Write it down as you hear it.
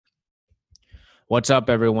What's up,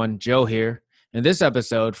 everyone? Joe here. In this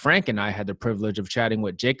episode, Frank and I had the privilege of chatting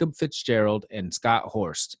with Jacob Fitzgerald and Scott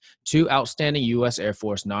Horst, two outstanding U.S. Air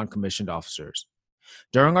Force non-commissioned officers.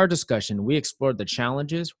 During our discussion, we explored the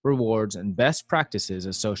challenges, rewards, and best practices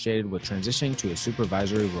associated with transitioning to a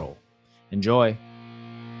supervisory role. Enjoy.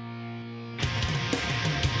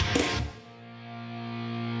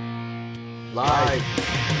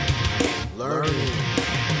 Life, learning,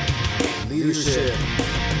 leadership,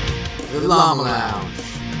 the Llama Lounge.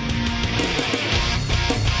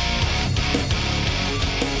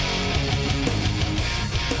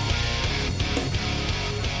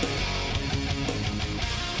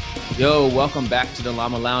 Yo, welcome back to the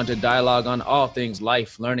Llama Lounge, a dialogue on all things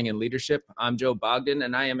life, learning, and leadership. I'm Joe Bogdan,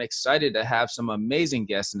 and I am excited to have some amazing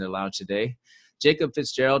guests in the lounge today. Jacob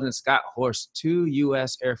Fitzgerald and Scott Horst, two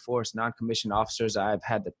U.S. Air Force non-commissioned officers I've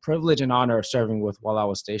had the privilege and honor of serving with while I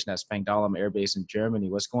was stationed at Spangdahlem Air Base in Germany.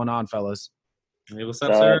 What's going on, fellas? Hey, what's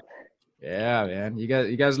up, sir? Yeah, man. You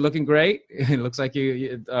guys looking great. It looks like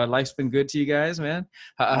you life's been good to you guys, man.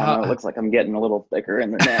 It looks like I'm getting a little thicker in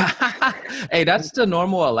the neck. Hey, that's the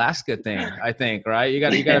normal Alaska thing, I think, right? You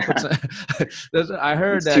got to put some. I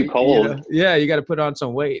heard It's that too cold. you got to put on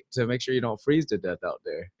some weight to make sure you don't freeze to death out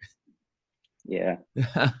there. Yeah.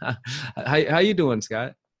 How you doing,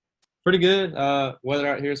 Scott? Pretty good. Weather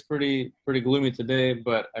out here is pretty gloomy today,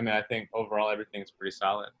 but I mean, I think overall everything's pretty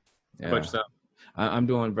solid. Yeah. But yourself? I'm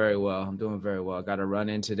doing very well. I got a run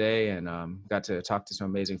in today and got to talk to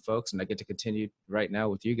some amazing folks, and I get to continue right now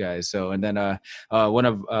with you guys. So, and then one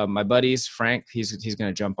of my buddies, Frank, he's going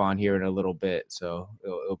to jump on here in a little bit. So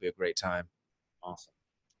it'll be a great time. Awesome.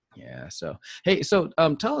 Yeah. So, hey,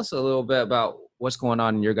 tell us a little bit about what's going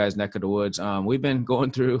on in your guys' neck of the woods. We've been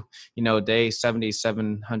going through, day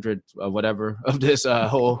 7,700 whatever of this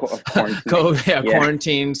whole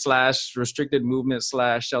quarantine / restricted movement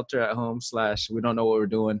 / shelter at home / we don't know what we're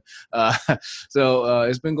doing. So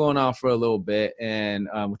it's been going on for a little bit, and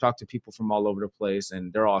we talked to people from all over the place,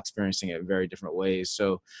 and they're all experiencing it in very different ways.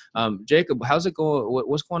 So, Jacob, how's it going?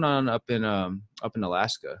 What's going on up in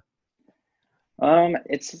Alaska?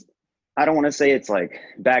 I don't want to say it's like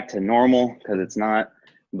back to normal because it's not,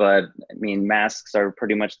 but I mean, masks are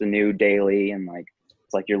pretty much the new daily, and like,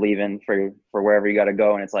 it's like you're leaving for wherever you got to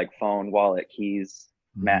go, and it's like phone, wallet, keys,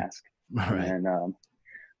 mask. Right. And,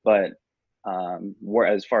 but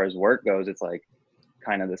as far as work goes, it's like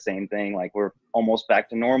kind of the same thing. Like we're almost back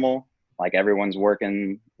to normal. Like everyone's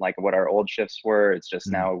working like what our old shifts were. It's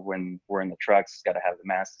just now when we're in the trucks, got to have the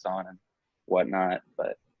masks on and whatnot.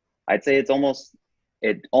 But I'd say it almost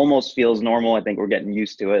feels normal. I think we're getting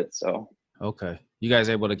used to it. So. Okay. You guys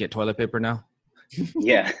able to get toilet paper now?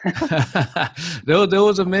 Yeah. There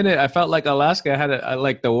was a minute I felt like Alaska had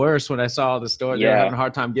like the worst when I saw the store. Yeah. They're having a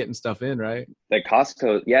hard time getting stuff in, right? The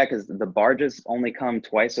Costco. Yeah. Cause the barges only come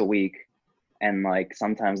twice a week. And like,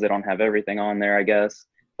 sometimes they don't have everything on there, I guess.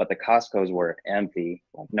 But the Costco's were empty,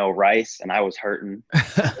 like no rice, and I was hurting.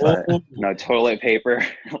 But no toilet paper.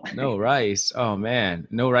 No rice. Oh man,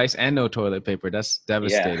 no rice and no toilet paper. That's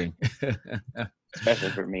devastating. Yeah. Especially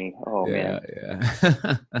for me. Oh man.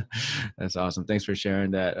 Yeah. That's awesome. Thanks for sharing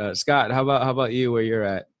that, Scott. How about you? Where you're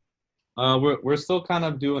at? We're still kind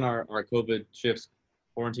of doing our COVID shifts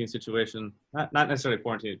quarantine situation. Not necessarily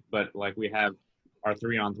quarantine, but like we have our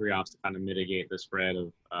 3-on-3 ops to kind of mitigate the spread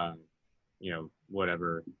of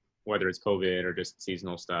whether it's COVID or just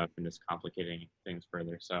seasonal stuff and just complicating things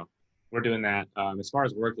further. So we're doing that. As far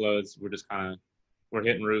as workloads, we're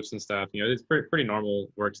hitting roofs and stuff. It's pretty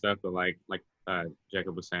normal work stuff, but like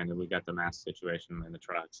Jacob was saying, that we got the mask situation in the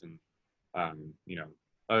trucks, and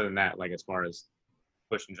other than that, like as far as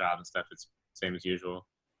pushing jobs and stuff, it's same as usual.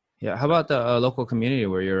 Yeah. How about the local community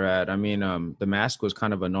where you're at? I mean, the mask was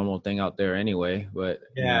kind of a normal thing out there anyway, but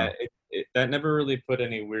yeah, that never really put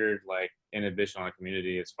any weird like inhibition on the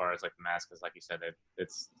community as far as like the mask, because like you said,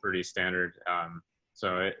 it's pretty standard.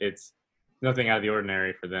 So it's nothing out of the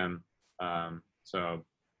ordinary for them. So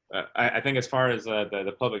I think as far as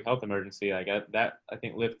the public health emergency, I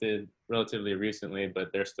think lifted relatively recently,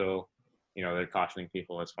 but they're still, they're cautioning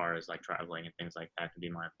people as far as like traveling and things like that to be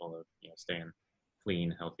mindful of, staying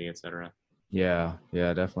clean, healthy, etc. Yeah,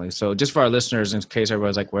 definitely. So just for our listeners, in case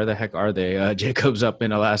everybody's like, where the heck are they? Jacob's up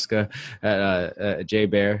in Alaska at J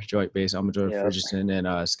Bear Joint Base, Amador Ferguson,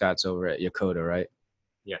 and Scott's over at Yokota, right?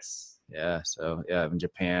 Yes. Yeah. So yeah, in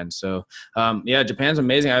Japan. So Japan's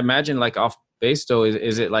amazing. I imagine like off base though,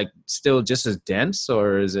 is it like still just as dense,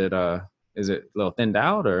 or is it a little thinned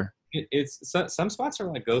out, or? It's some spots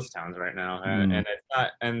are like ghost towns right now, and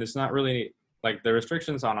it's not really like the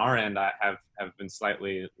restrictions on our end have been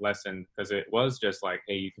slightly lessened, because it was just like,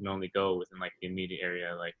 hey, you can only go within like the immediate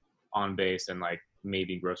area, like on base and like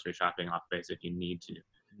maybe grocery shopping off base if you need to.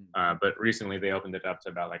 But recently they opened it up to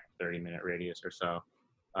about like a 30-minute radius or so,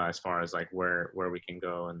 as far as like where we can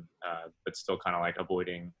go, and but still kind of like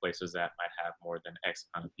avoiding places that might have more than X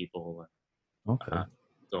amount of people. And, Okay.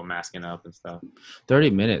 still masking up and stuff.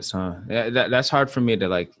 30 minutes, huh? Yeah, that's hard for me to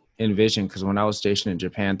like envision, because when I was stationed in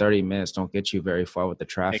Japan, 30 minutes don't get you very far with the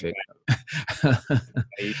traffic.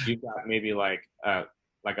 You've got maybe like a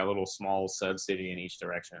little small sub city in each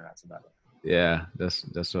direction, and that's about it. Yeah, that's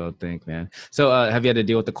what I think, man. So have you had to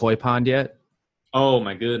deal with the koi pond yet? Oh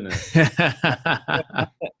my goodness.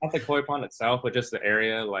 Not the koi pond itself, but just the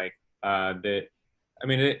area, like that. I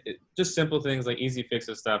mean, it just simple things like easy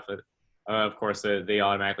fixes stuff. But, of course, they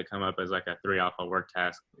automatically come up as like a 3 alpha work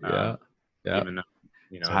task. Yeah. Even though,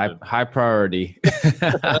 it's high priority,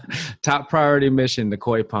 top priority mission, the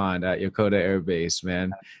koi pond at Yokota Air Base,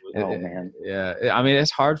 man. Oh man. Yeah, I mean,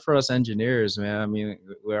 it's hard for us engineers, man. I mean,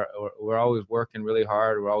 we're always working really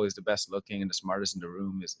hard. We're always the best looking and the smartest in the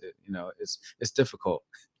room. It's difficult.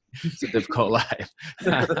 It's a difficult life.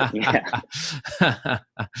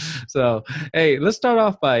 So, hey, let's start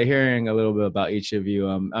off by hearing a little bit about each of you.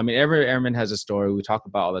 I mean, every airman has a story we talk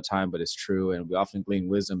about all the time, but it's true, and we often glean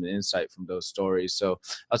wisdom and insight from those stories. So,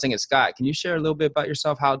 I was thinking, Scott, can you share a little bit about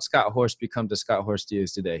yourself? How did Scott Horst become the Scott Horst he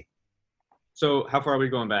is today? So, how far are we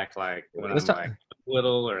going back? Like when I'm like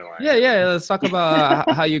little, or like? Yeah. Let's talk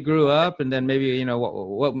about how you grew up, and then maybe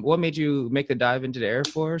what made you make the dive into the Air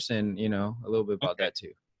Force, and a little bit about that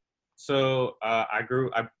too. So I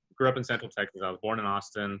grew up in Central Texas. I was born in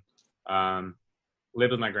Austin.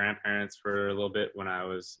 Lived with my grandparents for a little bit when I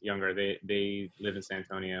was younger. They lived in San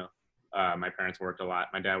Antonio. My parents worked a lot.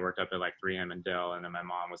 My dad worked up at like 3M and Dell, and then my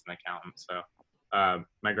mom was an accountant. So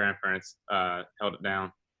my grandparents held it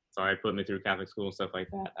down. So I put me through Catholic school and stuff like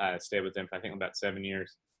that. I stayed with them for I think about 7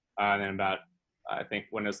 years. And then I think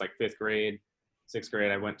when it was like 6th grade,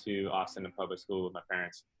 I went to Austin to public school with my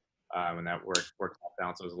parents. When that worked out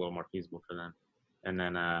down, so it was a little more feasible for them. And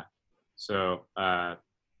then, I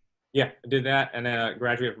did that, and then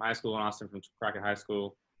graduated from high school in Austin from Crockett High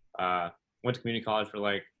School. Went to community college for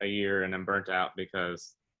like a year, and then burnt out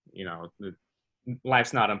because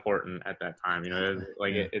life's not important at that time.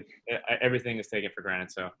 Everything is taken for granted.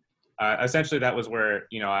 So essentially, that was where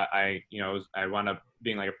I wound up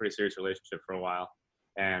being like a pretty serious relationship for a while,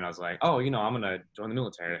 and I was like, I'm gonna join the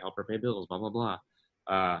military to help her pay bills, blah blah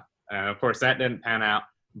blah. And of course that didn't pan out,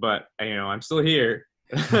 but I'm still here.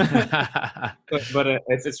 but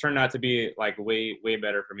it's turned out to be like way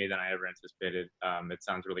better for me than I ever anticipated. It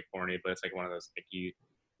sounds really corny, but it's like one of those like you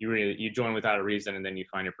join without a reason, and then you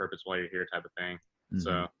find your purpose while you're here type of thing. Mm-hmm.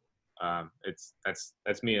 So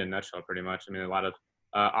that's me in a nutshell, pretty much. I mean, a lot of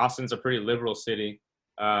Austin's a pretty liberal city.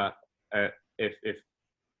 If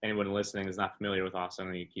anyone listening is not familiar with Austin,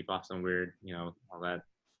 and you keep Austin weird, all that.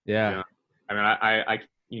 Yeah. I mean, I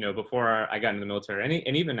before I got into the military,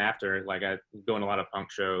 and even after, like I go in a lot of punk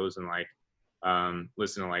shows and like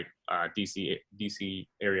listen to like DC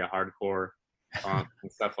area hardcore punk and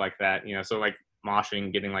stuff like that. So like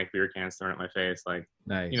moshing, getting like beer cans thrown at my face, like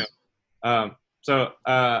nice. So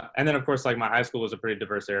and then of course like my high school was a pretty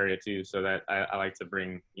diverse area too, so that I like to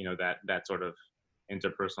bring that sort of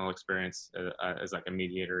interpersonal experience as like a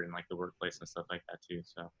mediator in like the workplace and stuff like that too.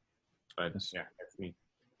 So, but yeah, that's me.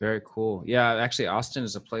 Very cool. Yeah, actually, Austin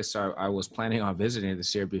is a place I was planning on visiting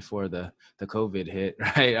this year before the COVID hit,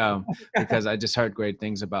 right? Because I just heard great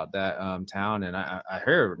things about that town, and I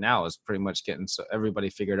heard now it's pretty much getting so everybody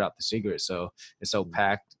figured out the secret. So it's so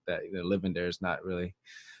packed that living there is not really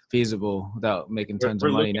feasible without making tons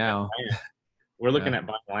of money now. We're looking at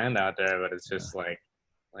buying land out there, but it's just like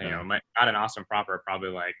not in Austin proper, probably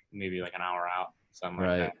like maybe like an hour out, something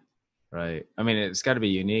like that. Right. I mean, it's got to be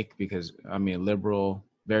unique because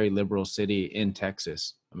very liberal city in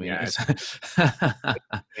Texas. I mean, yeah,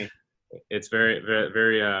 it's very, very,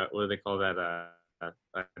 very, what do they call that? A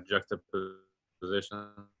juxtaposition.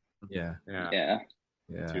 Yeah.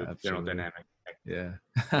 General dynamic. Yeah.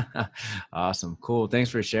 Awesome. Cool.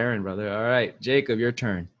 Thanks for sharing, brother. All right, Jacob, your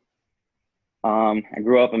turn. I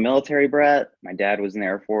grew up a military brat. My dad was in the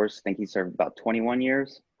Air Force. I think he served about 21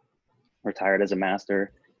 years. Retired as a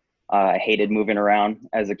master. I hated moving around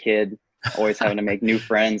as a kid. Always having to make new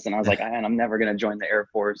friends, and I was like, I'm never going to join the Air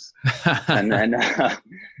Force. And then a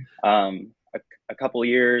couple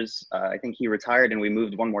years, I think he retired, and we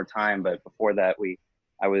moved one more time. But before that, we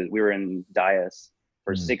were in Dias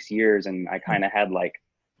for 6 years, and I kind of had like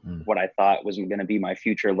what I thought was going to be my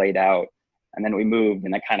future laid out. And then we moved,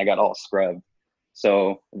 and I kind of got all scrubbed.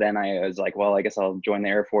 So then I was like, well, I guess I'll join the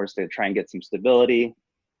Air Force to try and get some stability.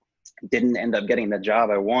 Didn't end up getting the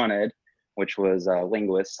job I wanted, which was a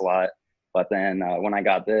linguist slot. But then when I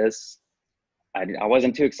got this, I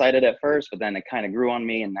wasn't too excited at first, but then it kind of grew on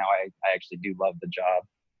me. And now I actually do love the job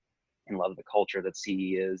and love the culture that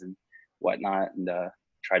CE is and whatnot, and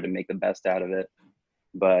tried to make the best out of it.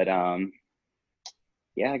 But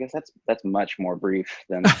yeah, I guess that's much more brief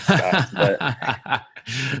than Scott's, but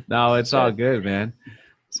no, it's all good, man.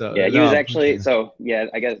 So yeah, he was actually, so yeah,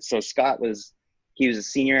 I guess, so Scott he was a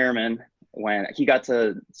senior airman when he got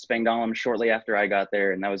to Spangdahlem shortly after I got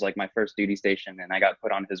there. And that was like my first duty station. And I got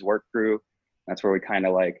put on his work crew. That's where I kind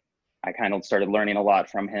of started learning a lot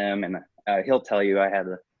from him. And he'll tell you I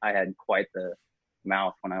had quite the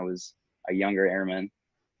mouth when I was a younger airman,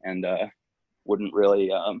 and wouldn't really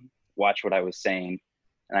watch what I was saying.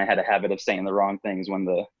 And I had a habit of saying the wrong things when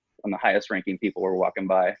the highest ranking people were walking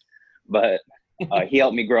by. But he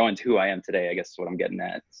helped me grow into who I am today, I guess is what I'm getting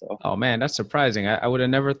at. So. Oh man, that's surprising. I would have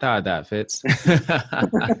never thought of that, Fitz.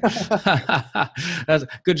 That's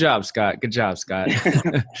good job, Scott. Good job, Scott.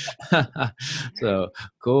 So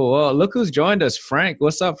cool. Well, look who's joined us, Frank.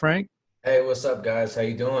 What's up, Frank? Hey, what's up, guys? How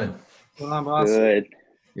you doing? Good.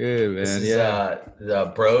 Good, man. This is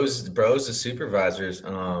the bros, the supervisors.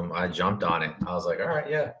 I jumped on it. I was like, all right,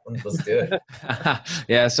 yeah, let's do it.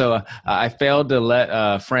 Yeah. So I failed to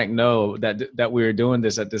let Frank know that we were doing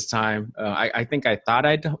this at this time. I think I thought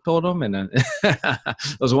I told him, and then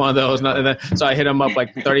it was one of those. So I hit him up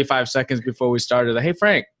like 35 seconds before we started. Like, hey,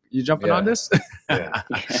 Frank, you jumping on this? Yeah.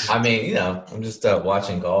 I mean, I'm just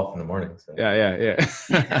watching golf in the morning. So. Yeah.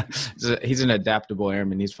 He's an adaptable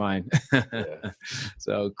airman. He's fine. Yeah.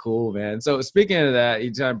 So cool, man. So speaking of that,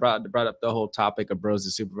 you kind of brought up the whole topic of bros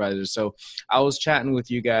to supervisors. So I was chatting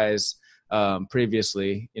with you guys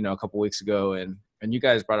previously, a couple weeks ago, and you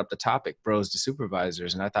guys brought up the topic, bros to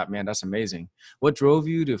supervisors. And I thought, man, that's amazing. What drove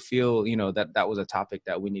you to feel, that was a topic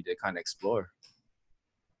that we need to kind of explore?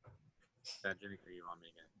 You want me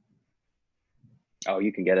again? Oh,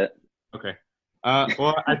 you can get it. Okay.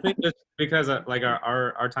 Well, I think just because like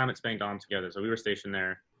our time at Spangdahlem together. So we were stationed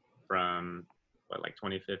there from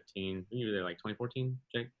 2015. You were there like 2014,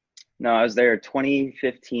 Jake? No, I was there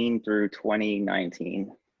 2015 through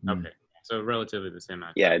 2019. Okay. So relatively the same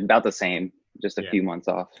amount. Yeah, about the same, just a few months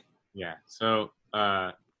off. Yeah. So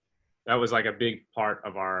that was like a big part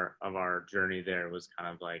of our journey there, was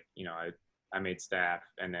kind of like, I made staff,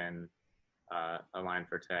 and then a line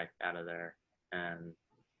for tech out of there, and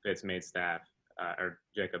Fitz made staff, or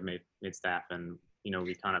Jacob made staff, and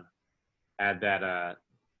we kind of had that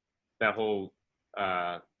whole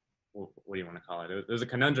what do you want to call it? There's a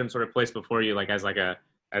conundrum sort of placed before you, like as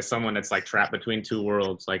someone that's like trapped between two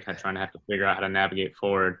worlds, like trying to have to figure out how to navigate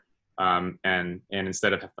forward, and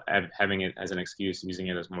instead of having it as an excuse, using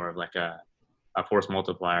it as more of like a force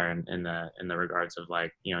multiplier in the regards of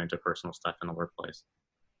like interpersonal stuff in the workplace.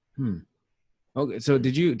 Okay, so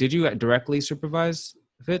did you directly supervise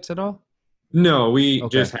Fitz at all? No, we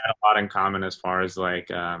just had a lot in common as far as like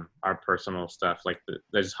our personal stuff, like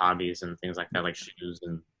there's hobbies and things like that, like shoes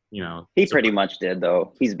and He pretty much did,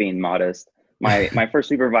 though. He's being modest. My first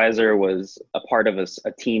supervisor was a part of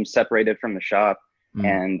a team separated from the shop,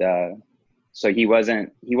 and so he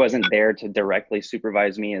wasn't there to directly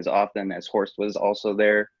supervise me as often as Horst was also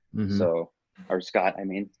there. So. Or Scott, I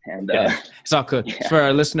mean. And it's all good. For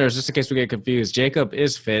our listeners, just in case we get confused, Jacob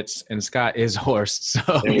is Fitz and Scott is Horst.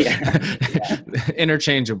 So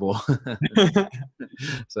interchangeable.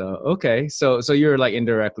 So, okay. So you're like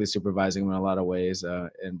indirectly supervising them in a lot of ways,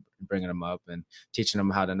 and bringing them up and teaching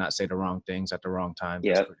them how to not say the wrong things at the wrong time.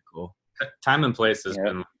 That's pretty cool. Time and place has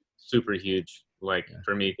been super huge,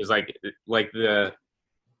 for me, because like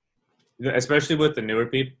especially with the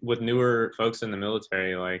newer folks in the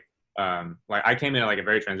military, like I came in at like a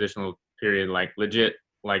very transitional period, like legit,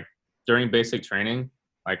 like during basic training,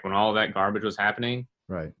 like when all that garbage was happening,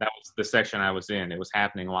 right? That was the section I was in. It was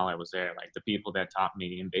happening while I was there. Like the people that taught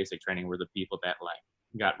me in basic training were the people that like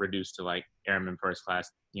got reduced to like airmen, first class,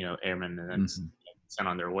 airmen, and then sent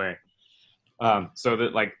on their way. So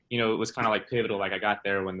that like, it was kind of like pivotal. Like I got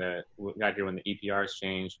here when the EPRs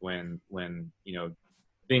changed, when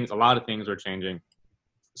a lot of things were changing.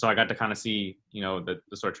 So I got to kind of see, the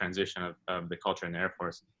sort of transition of the culture in the Air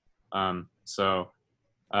Force. So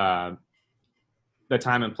the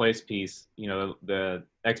time and place piece, the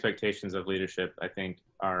expectations of leadership, I think,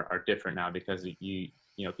 are different now, because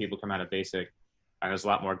people come out of basic, and there's a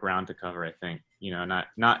lot more ground to cover. I think,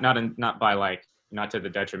 not by like, not to the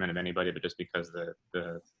detriment of anybody, but just because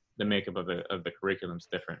the makeup of the curriculum's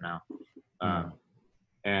different now,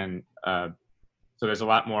 so there's a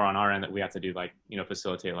lot more on our end that we have to do, like,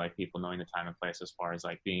 facilitate like people knowing the time and place as far as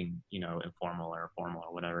like being, informal or formal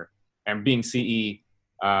or whatever. And being CE,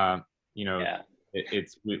 you know, Yeah.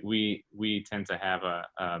 we tend to have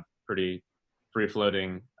a pretty free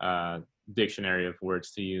floating dictionary of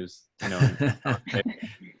words to use, you know.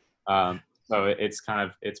 So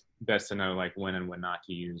it's best to know like when and when not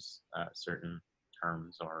to use certain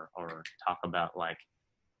terms or talk about like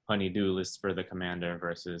honey-do lists for the commander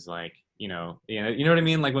versus like, you know what I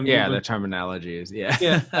mean? Like when the terminology is,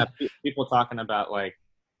 people talking about like,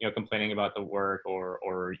 you know, complaining about the work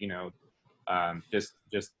or you know, just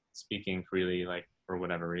speaking freely, like for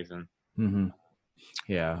whatever reason. Mm-hmm.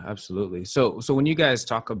 Yeah, absolutely. So when you guys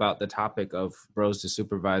talk about the topic of bros to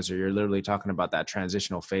supervisor, you're literally talking about that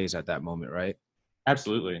transitional phase at that moment, right?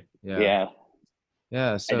 Absolutely. Yeah.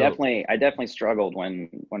 So I definitely struggled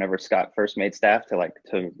whenever Scott first made staff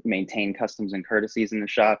to maintain customs and courtesies in the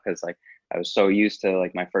shop, because like I was so used to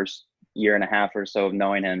like my first year and a half or so of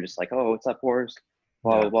knowing him, just like, oh, what's up, Horst?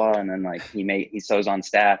 Blah blah blah, and then like he sews on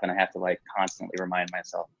staff, and I have to like constantly remind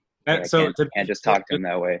myself. Like, I can't just talk to him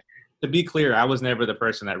that way. To be clear, I was never the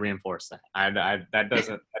person that reinforced that.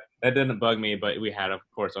 That didn't bug me, but we had, of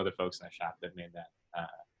course, other folks in the shop that made that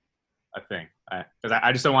a thing. Because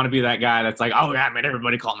I just don't want to be that guy that's like, oh yeah, I made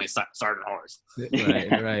everybody call me Sergeant Horst.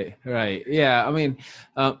 Right. Yeah, I mean,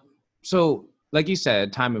 so like you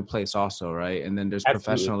said, time and place also, right? And then there's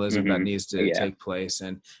professionalism that needs to take place,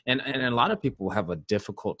 and a lot of people have a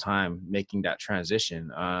difficult time making that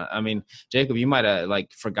transition. I mean, Jacob, you might have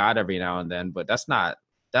like forgot every now and then, but that's not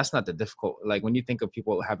the difficult, like when you think of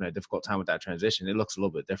people having a difficult time with that transition, it looks a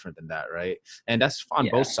little bit different than that, right? And that's on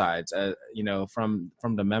both sides, you know, from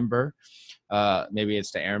the member, maybe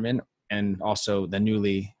it's the airman, and also the new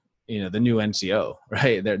NCO,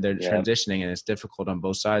 right? They're transitioning, and it's difficult on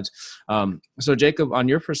both sides. So Jacob, from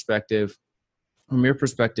your perspective,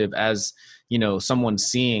 as you know, someone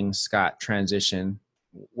seeing Scott transition,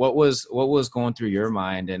 what was going through your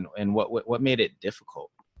mind, and what made it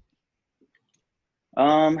difficult?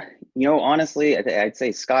 You know, honestly, I'd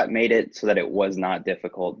say Scott made it so that it was not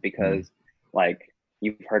difficult, because like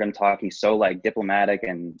you've heard him talk, he's so like diplomatic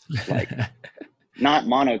and like not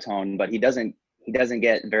monotone, but he doesn't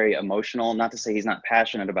get very emotional. Not to say he's not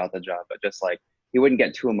passionate about the job, but just like he wouldn't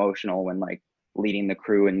get too emotional when like leading the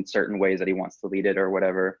crew in certain ways that he wants to lead it or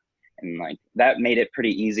whatever. And like that made it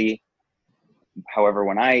pretty easy. However,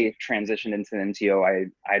 when I transitioned into the NTO,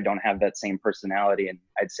 I don't have that same personality. And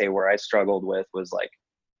I'd say where I struggled with was like,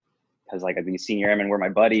 because like these senior airmen were my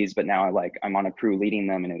buddies, but now I'm on a crew leading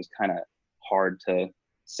them, and it was kind of hard to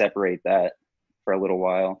separate that for a little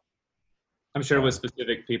while. I'm sure with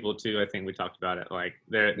specific people too. I think we talked about it. Like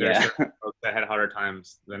there are certain folks that had harder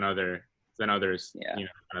times than others. You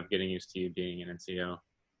know, kind of getting used to you being an NCO.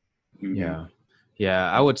 Mm-hmm.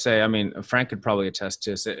 Yeah. I would say, I mean, Frank could probably attest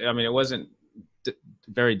to this. I mean, it wasn't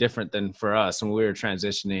very different than for us when we were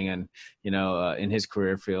transitioning, and you know, in his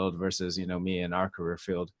career field versus, you know, me in our career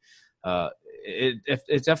field. It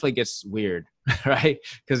definitely gets weird, right?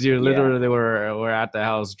 Because you're literally we're at the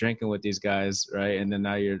house drinking with these guys, right? And then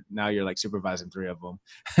now you're like supervising 3 of them,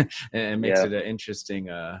 and it makes it an interesting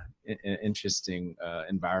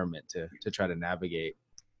environment to try to navigate.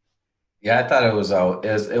 Yeah, I thought it was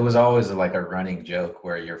always like a running joke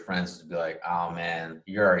where your friends would be like, "Oh man,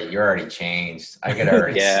 you're already changed. I could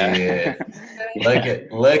already see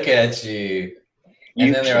it. Look at you."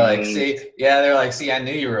 And then they're like, "See, I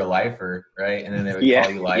knew you were a lifer, right?" And then they would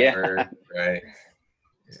call you lifer, right?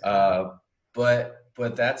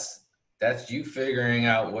 But that's you figuring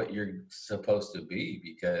out what you're supposed to be,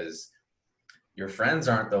 because your friends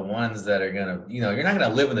aren't the ones that are gonna, you know, you're not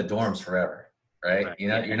gonna live in the dorms forever. Right? You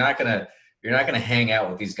know, you're not gonna hang out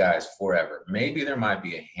with these guys forever. Maybe there might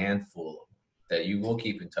be a handful that you will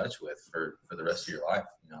keep in touch with for the rest of your life,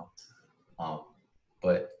 you know.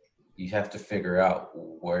 But you have to figure out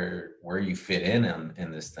where you fit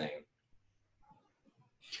in this thing.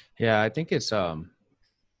 Yeah, I think it's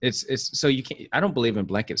so you can't, I don't believe in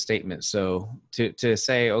blanket statements. So to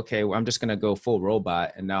say, okay, well, I'm just going to go full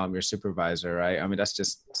robot and now I'm your supervisor, right? I mean, that's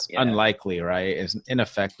just unlikely, right? It's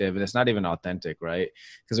ineffective, and it's not even authentic, right?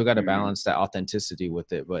 Because we've got to balance that authenticity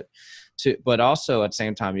with it. But also at the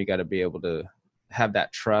same time, you got to be able to have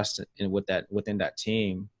that trust within that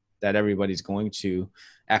team, that everybody's going to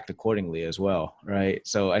act accordingly as well, right?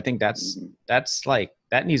 So I think that's like,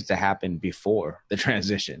 that needs to happen before the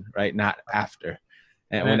transition, right? Not after.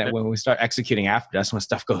 And when we start executing after, that's when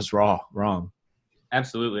stuff goes wrong.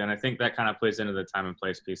 Absolutely. And I think that kind of plays into the time and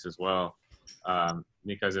place piece as well.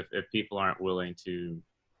 Because if people aren't willing to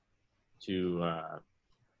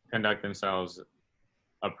conduct themselves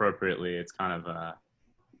appropriately, it's kind of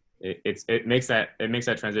it makes that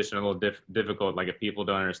transition a little difficult. Like if people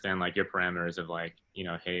don't understand like your parameters of like, you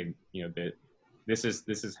know, hey, you know, this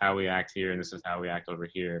is how we act here, and this is how we act over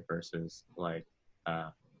here, versus like,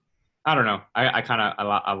 I don't know.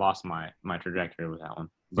 I lost my trajectory with that one.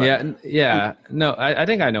 But. Yeah. No, I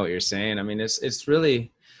think I know what you're saying. I mean, it's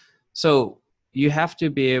really, so you have to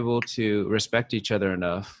be able to respect each other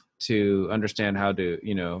enough to understand how to,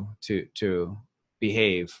 to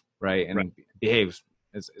behave, right? And behave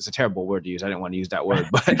is a terrible word to use. I didn't want to use that word,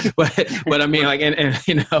 but I mean, like,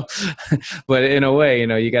 and but in a way,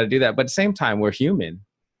 you got to do that. But at the same time, we're human.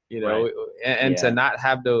 And to not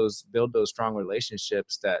have build those strong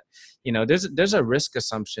relationships that, there's a risk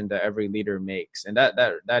assumption that every leader makes. And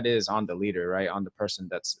that is on the leader, right? On the person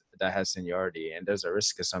that has seniority. And there's a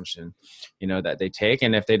risk assumption, that they take.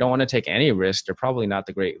 And if they don't want to take any risk, they're probably not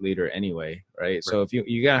the great leader anyway. Right. So if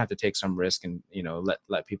you gotta have to take some risk and,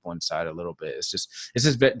 let people inside a little bit. It's just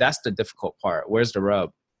that's the difficult part. Where's the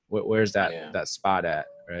rub? Where's that spot at?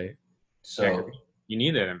 Right. So you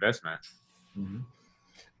need that investment. Mm-hmm.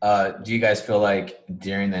 Do you guys feel like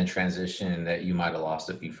during that transition that you might have lost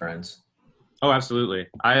a few friends? Oh, absolutely.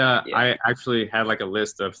 I actually had like a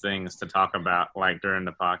list of things to talk about like during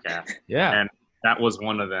the podcast. Yeah. And that was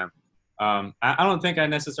one of them. I don't think I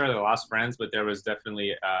necessarily lost friends, but there was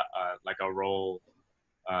definitely like a role,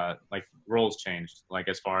 like roles changed, like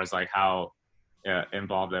as far as like how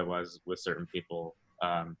involved I was with certain people.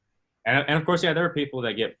 And of course, there are people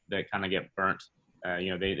that kind of get burnt.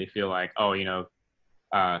 They feel like, oh,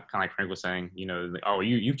 kind of like Frank was saying, like, oh,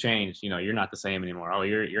 you've changed, you're not the same anymore. Oh,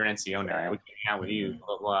 you're an NCO now. We can't hang out with you,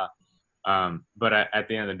 blah, blah. But at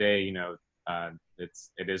the end of the day,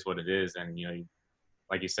 it is what it is. And,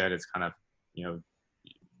 like you said, it's kind of,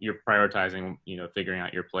 you're prioritizing, figuring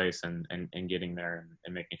out your place and getting there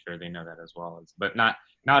and making sure they know that as well. But not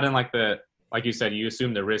in like like you said, you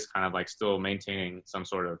assume the risk kind of like still maintaining some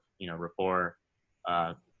sort of, rapport,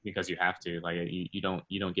 because you have to, like, you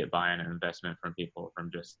don't get buy-in and investment from people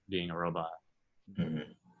from just being a robot. Mm-hmm.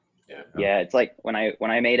 Yeah. It's like when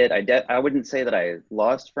I made it, I wouldn't say that I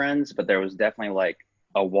lost friends, but there was definitely like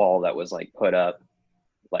a wall that was like put up,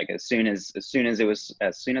 like as soon as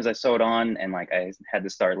I sewed on and like I had to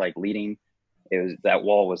start like leading, that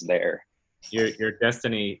wall was there. Your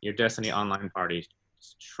Destiny online party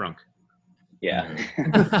shrunk. Yeah.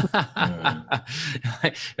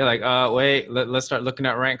 You're like, wait, let's start looking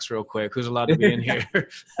at ranks real quick. Who's allowed to be in here?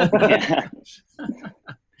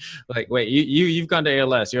 Like, wait, you've gone to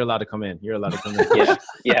ALS. You're allowed to come in. You're allowed to come in.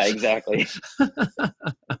 Yeah, exactly.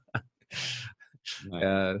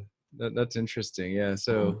 Yeah, that's interesting. Yeah.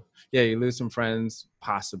 So you lose some friends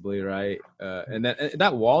possibly, right? And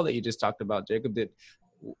that wall that you just talked about, Jacob,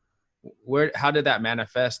 how did that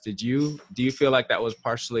manifest? Do you feel like that was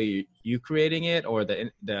partially you creating it, or the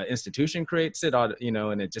institution creates it, or,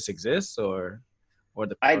 and it just exists, or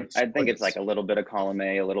I think it's like a little bit of column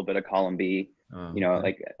A, a little bit of column B.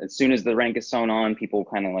 Like as soon as the rank is sewn on, people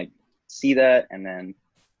kind of like see that, and then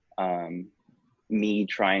me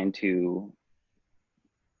trying to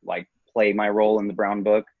like play my role in the brown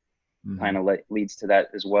book kind of leads to that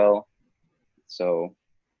as well. So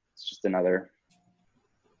it's just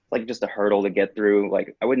just a hurdle to get through.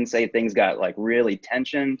 Like, I wouldn't say things got like really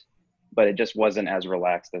tensioned, but it just wasn't as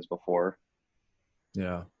relaxed as before.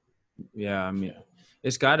 Yeah. I mean,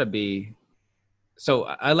 it's gotta be. So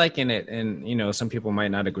I liken it, and, some people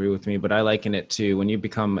might not agree with me, but I liken it to when you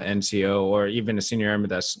become an NCO or even a senior airman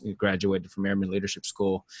that's graduated from Airman Leadership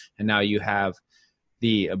School. And now you have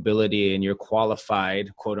the ability and you're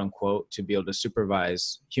qualified, quote unquote, to be able to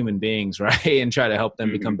supervise human beings, right? And try to help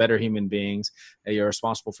them become better human beings. And you're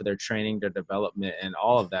responsible for their training, their development, and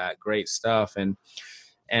all of that great stuff. And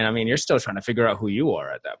I mean, you're still trying to figure out who you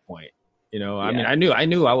are at that point. I mean, I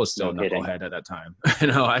knew I was still a knucklehead at that time. I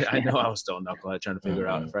know I was still a knucklehead trying to figure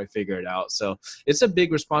out if I figure it out. So it's a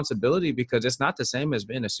big responsibility because it's not the same as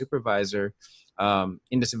being a supervisor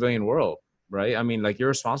in the civilian world. Right. I mean, like, you're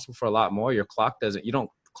responsible for a lot more. You don't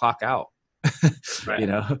clock out, right.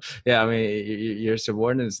 Yeah. I mean, your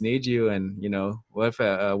subordinates need you. And, what if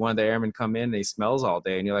one of the airmen come in and he smells all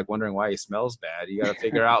day and you're like wondering why he smells bad? You got to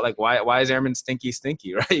figure out like, why is airman stinky,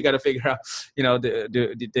 right? You got to figure out,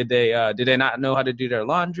 did they not know how to do their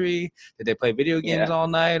laundry? Did they play video games all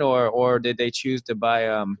night? Or did they choose to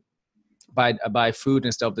buy food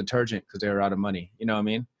instead of detergent because they were out of money? You know what I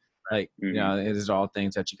mean? Like, these are all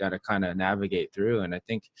things that you got to kind of navigate through. And I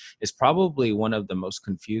think it's probably one of the most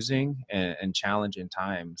confusing and challenging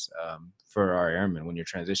times for our airmen when you're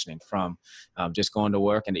transitioning from just going to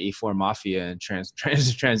work in the E4 Mafia and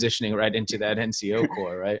transitioning right into that NCO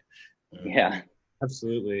Corps, right? Yeah.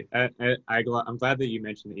 Absolutely. I'm glad that you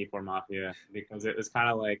mentioned the E4 Mafia, because it was kind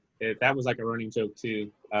of like, that was like a running joke too.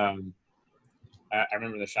 I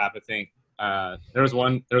remember the shop, I think, there was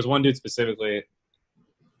one dude specifically,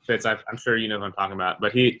 Fitz, I'm sure you know who I'm talking about,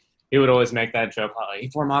 but he would always make that joke, oh,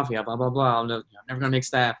 E4 Mafia, blah, blah, blah. I'm never going to make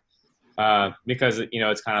staff. Because,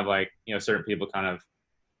 it's kind of like, certain people kind of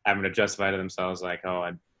having to justify to themselves, like, oh,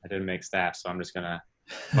 I didn't make staff, so I'm just going to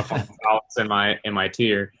in my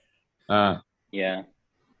tier. Yeah.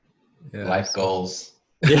 Life goals.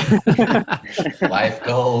 Yeah. Life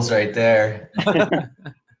goals right there.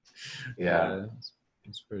 Yeah.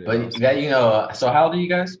 It's pretty But awesome. that, so how old are you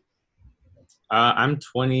guys? I'm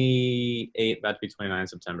 28, about to be 29 in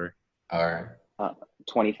September. All right.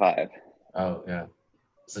 25. Oh, yeah.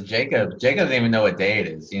 So Jacob doesn't even know what day it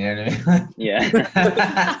is. You know what I mean?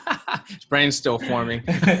 Yeah. His brain's still forming.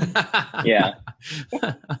 Yeah.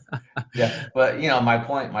 Yeah. But, my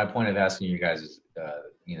point of asking you guys is,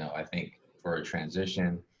 I think for a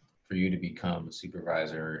transition, for you to become a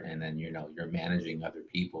supervisor and then, you're managing other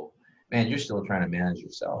people, man, you're still trying to manage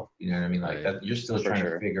yourself. You know what I mean? Like that, you're still trying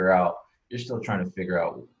to figure out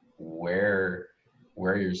where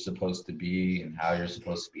you're supposed to be and how you're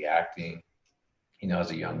supposed to be acting,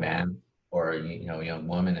 as a young man or, young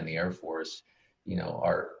woman in the Air Force,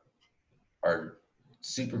 our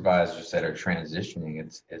supervisors that are transitioning,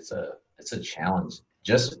 it's a challenge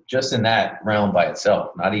just in that realm by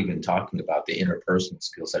itself, not even talking about the interpersonal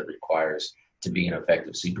skills that it requires to be an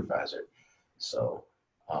effective supervisor. So,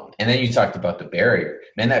 and then you talked about the barrier,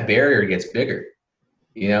 man, that barrier gets bigger.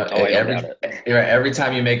 Every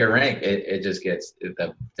time you make a rank, it just gets,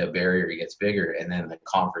 the barrier gets bigger. And then the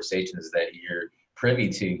conversations that you're privy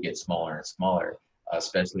to get smaller and smaller,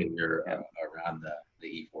 especially if you're around the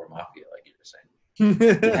E4 Mafia, like you were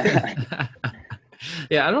saying.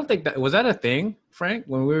 Yeah, I don't think was that a thing, Frank,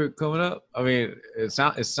 when we were coming up? I mean, it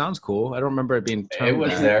sounds cool. I don't remember it being termed. It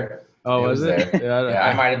was there. Oh, was it? There. Yeah,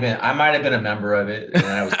 I might have been a member of it, and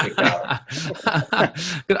then I was kicked out.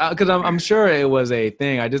 Because I'm sure it was a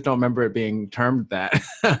thing. I just don't remember it being termed that.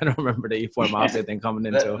 I don't remember the E4 Mafia thing coming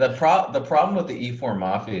into. The problem with the E4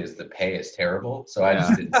 Mafia is the pay is terrible, so I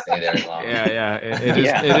just didn't stay there long. Yeah,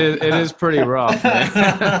 it is pretty rough,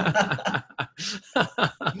 man.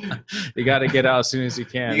 You got to get out as soon as you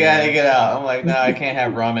can. You got to get out. I'm like, no, I can't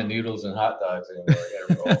have ramen noodles and hot dogs anymore.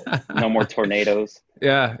 I gotta roll. No more tornadoes.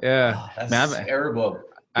 Yeah. Oh, that's terrible.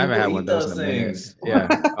 I haven't had one of those things. Yeah,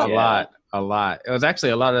 a lot. It was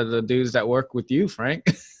actually a lot of the dudes that work with you, Frank.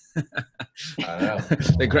 I know.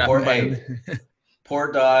 They grab poor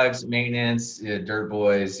dogs, maintenance, dirt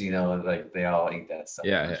boys, like they all eat that stuff.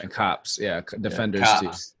 Yeah, and cops. Yeah, defenders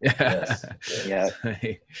cops. too. Yes. Yeah.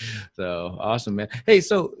 So awesome, man. Hey,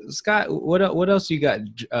 so Scott, what else you got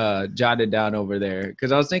jotted down over there?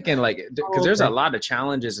 Because I was thinking, because there's a lot of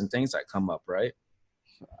challenges and things that come up, right?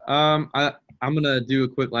 I'm gonna do a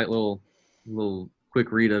quick little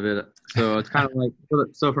quick read of it. So it's kind of like,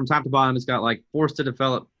 so from top to bottom, it's got forced to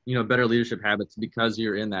develop better leadership habits because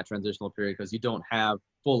you're in that transitional period, because you don't have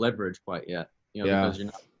full leverage quite yet, because you're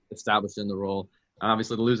not established in the role.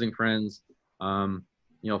 Obviously, the losing friends,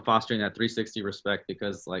 fostering that 360 respect,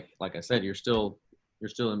 because like I said, you're still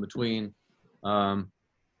in between.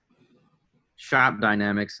 Shop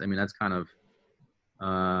dynamics. I mean, that's kind of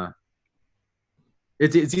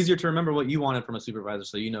it's easier to remember what you wanted from a supervisor,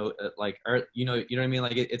 so you know what I mean.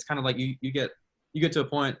 Like it's kind of like you get to a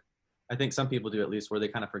point. I think some people do, at least, where they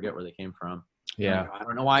kind of forget where they came from. Yeah. I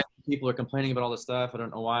don't know why people are complaining about all this stuff. I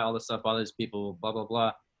don't know why all this stuff bothers people, blah, blah,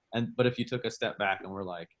 blah. But if you took a step back and were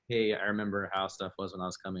like, hey, I remember how stuff was when I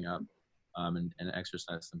was coming up, and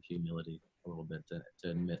exercise some humility a little bit to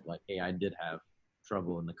admit, hey, I did have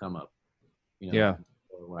trouble in the come up, where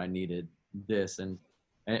I needed this, and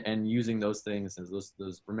using those things as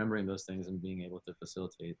those remembering those things and being able to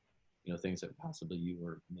facilitate, things that possibly you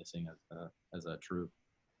were missing as a troop.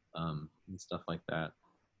 And stuff like that.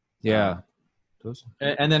 Yeah.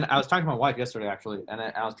 And then I was talking to my wife yesterday, actually, and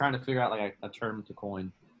I was trying to figure out a term to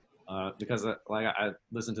coin, because I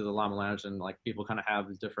listened to the Llama Lounge, and people kind of have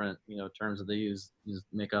these different terms that they use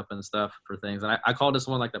makeup and stuff for things, and I called this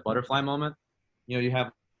one the butterfly moment. You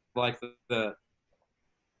have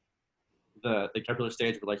the caterpillar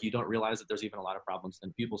stage where you don't realize that there's even a lot of problems,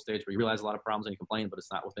 and pupil stage where you realize a lot of problems and you complain, but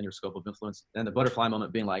it's not within your scope of influence. And the butterfly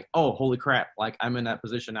moment being oh, holy crap, I'm in that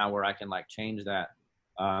position now where I can change that.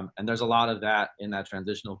 And there's a lot of that in that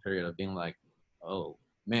transitional period of being oh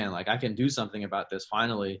man, I can do something about this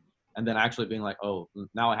finally. And then actually being oh,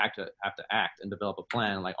 now I have to act and develop a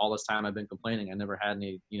plan. All this time I've been complaining, I never had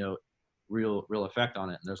any, real effect on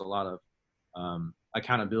it. And there's a lot of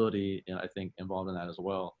accountability, I think, involved in that as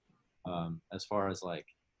well. As far as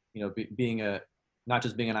being not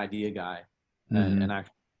just being an idea guy, and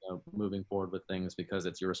actually moving forward with things, because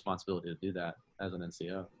it's your responsibility to do that as an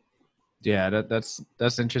NCO. Yeah,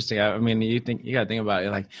 that's interesting. I mean, you gotta think about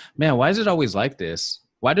it like, man, why is it always like this?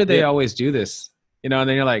 Why do they always do this? You know, and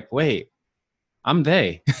then you're like, wait, I'm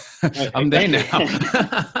they. I'm they now.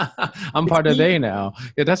 I'm part of they now.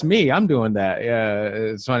 Yeah, that's me. I'm doing that. Yeah,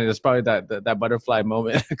 it's funny. That's probably that butterfly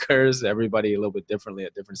moment occurs to everybody a little bit differently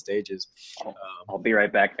at different stages. I'll be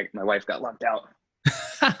right back. My wife got locked out.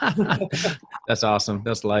 That's awesome.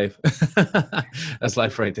 That's life. That's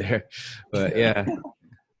life right there. But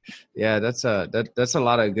yeah, that's a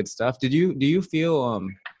lot of good stuff. Do you feel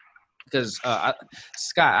because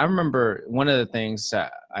Scott, I remember one of the things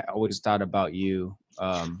that I always thought about you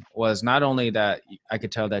was not only that I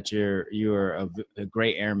could tell that you're a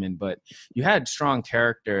great airman, but you had strong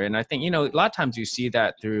character. And I think, a lot of times you see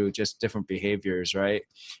that through just different behaviors, right?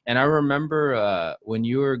 And I remember when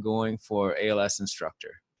you were going for ALS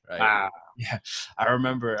instructor, right? Wow. Yeah, I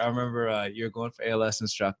remember you were going for ALS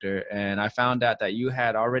instructor, and I found out that you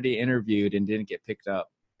had already interviewed and didn't get picked up.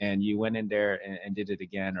 And you went in there and did it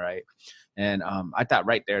again, right? And I thought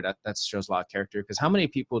right there that shows a lot of character, because how many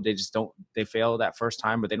people they fail that first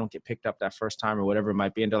time, or they don't get picked up that first time or whatever it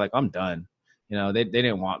might be, and they're like, I'm done. They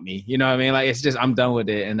didn't want me. You know what I mean? Like, it's just, I'm done with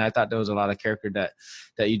it. And I thought there was a lot of character that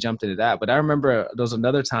you jumped into that. But I remember there was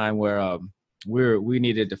another time where we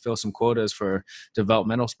needed to fill some quotas for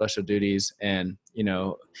developmental special duties, and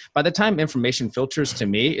by the time information filters to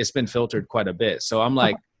me, it's been filtered quite a bit. So I'm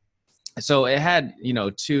like, so it had,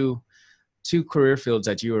 two career fields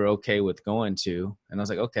that you were okay with going to. And I was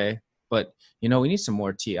like, okay, but we need some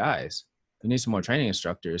more TIs. We need some more training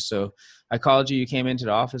instructors. So I called you, you came into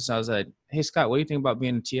the office. I was like, hey, Scott, what do you think about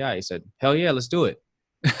being a TI? He said, hell yeah, let's do it.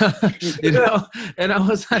 And I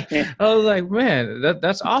was like, man,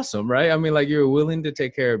 that's awesome. Right. I mean, like, you're willing to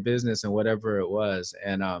take care of business and whatever it was.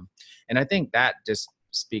 And I think that just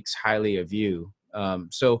speaks highly of you.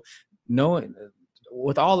 So knowing,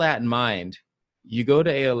 with all that in mind, you go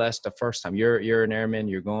to ALS the first time. You're an airman.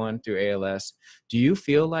 You're going through ALS. Do you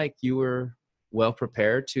feel like you were well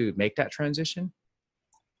prepared to make that transition?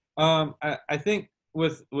 I think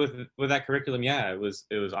with that curriculum, yeah, it was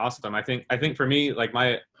awesome. I think for me, like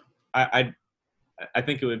I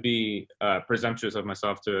think it would be presumptuous of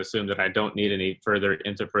myself to assume that I don't need any further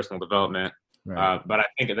interpersonal development. Right. But I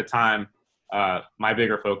think at the time, my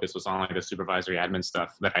bigger focus was on like the supervisory admin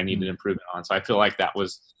stuff that I needed improvement on. So I feel like that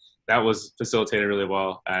was facilitated really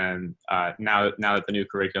well. And now that the new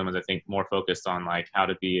curriculum is, I think, more focused on like how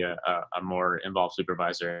to be a more involved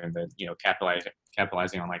supervisor, and then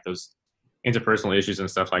capitalizing on like those interpersonal issues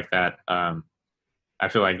and stuff like that. I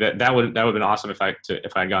feel like that would have been awesome if I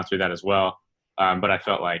had gone through that as well. But I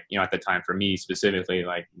felt like, at the time, for me specifically,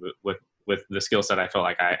 like with the skill set I felt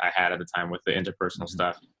like I had at the time with the interpersonal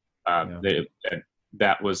stuff,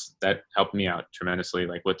 that helped me out tremendously,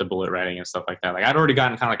 like with the bullet writing and stuff like that. Like, I'd already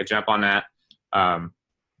gotten kind of like a jump on that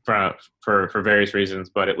for various reasons,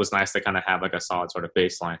 but it was nice to kind of have like a solid sort of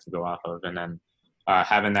baseline to go off of. And then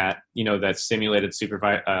having that, that simulated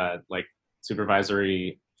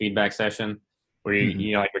supervisory feedback session where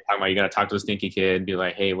you like we're talking about, you got to talk to the stinky kid and be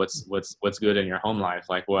like, hey, what's good in your home life?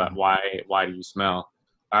 Like, why do you smell?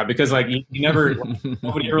 Because like you never,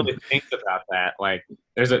 nobody really thinks about that. Like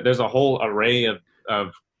there's a whole array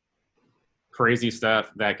of crazy stuff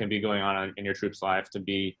that can be going on in your troops' life, to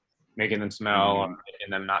be making them smell or making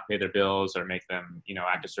them not pay their bills or make them,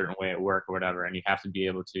 act a certain way at work or whatever. And you have to be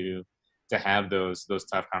able to have those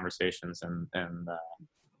tough conversations and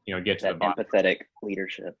get to that the bottom. Empathetic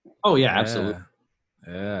leadership. Oh yeah, absolutely.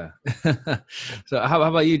 Yeah. So how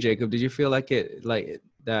about you, Jacob? Did you feel like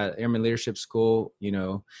that Airman Leadership School,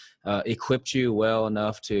 equipped you well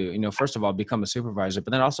enough to, first of all, become a supervisor,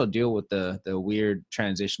 but then also deal with the weird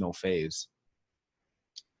transitional phase?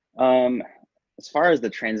 As far as the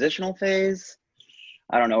transitional phase,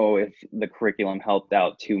 I don't know if the curriculum helped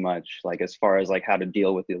out too much, like as far as like how to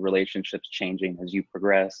deal with the relationships changing as you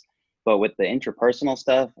progress. But with the interpersonal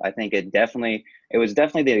stuff, I think it was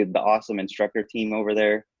definitely the awesome instructor team over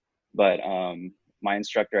there. But my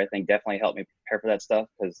instructor, I think, definitely helped me prepare for that stuff,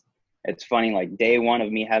 because it's funny, like day one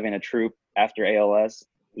of me having a troop after ALS,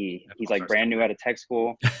 he's like brand new out of tech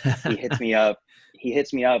school. He hits me up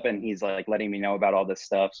and he's like letting me know about all this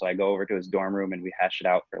stuff. So I go over to his dorm room and we hash it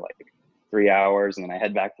out for like 3 hours, and then I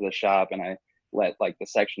head back to the shop and I let like the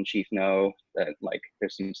section chief know that like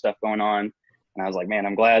there's some stuff going on. And I was like, man,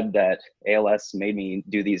 I'm glad that ALS made me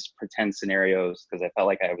do these pretend scenarios, because I felt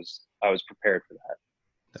like I was prepared for that.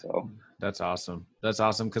 So that's awesome. That's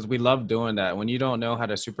awesome, because we love doing that. When you don't know how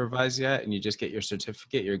to supervise yet and you just get your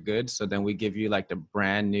certificate, you're good. So then we give you like the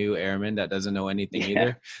brand new airman that doesn't know anything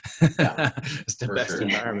either. It's the best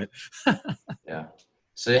environment. Yeah.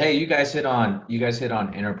 So hey, you guys hit on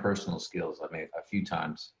interpersonal skills. I mean, a few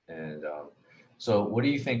times, and so what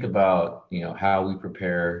do you think about how we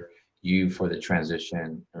prepare you for the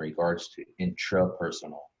transition in regards to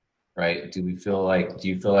intrapersonal, right? Do you feel like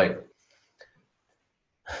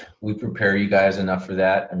we prepare you guys enough for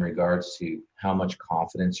that in regards to how much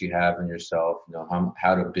confidence you have in yourself,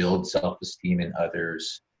 how to build self-esteem in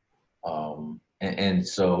others, and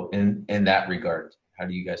so in that regard, how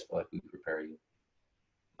do you guys feel like we prepare you?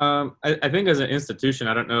 I think as an institution,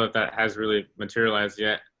 I don't know if that has really materialized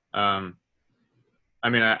yet. I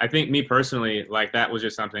mean, I think me personally, like that was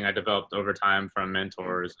just something I developed over time from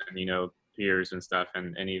mentors and, peers and stuff.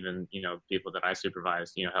 And even, people that I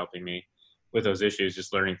supervised, helping me with those issues,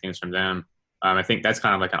 just learning things from them. I think that's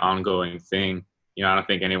kind of like an ongoing thing. I don't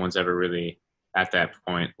think anyone's ever really at that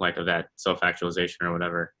point, like of that self-actualization or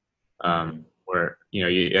whatever, where,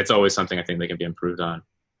 it's always something I think they can be improved on.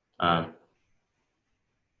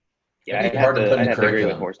 Yeah, I'd have to agree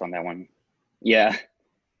with Horst on that one. Yeah,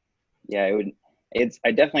 it would.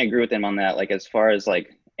 I definitely agree with him on that. Like as far as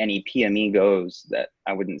like any PME goes, that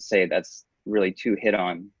I wouldn't say that's really too hit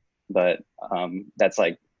on, but that's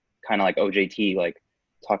like kind of like OJT, like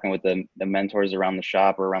talking with the mentors around the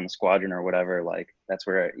shop or around the squadron or whatever. Like that's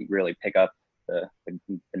where you really pick up the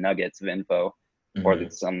nuggets of info, or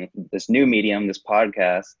this new medium, this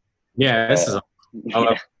podcast. Yeah, this is.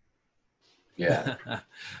 Yeah.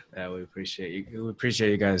 Yeah, we appreciate you. We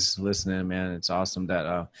appreciate you guys listening, man. It's awesome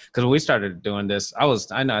that because when we started doing this,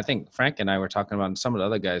 I think Frank and I were talking about, and some of the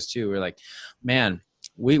other guys too. We're like, man,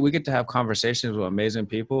 we get to have conversations with amazing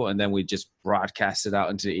people, and then we just broadcast it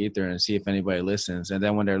out into the ether and see if anybody listens. And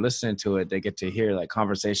then when they're listening to it, they get to hear like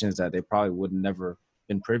conversations that they probably would never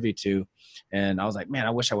been privy to. And I was like, man,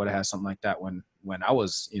 I wish I would have had something like that when I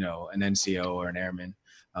was, an NCO or an airman.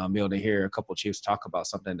 Be able to hear a couple of chiefs talk about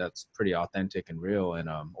something that's pretty authentic and real, and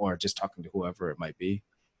or just talking to whoever it might be.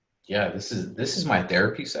 Yeah, this is my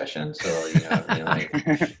therapy session. So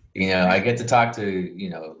I get to talk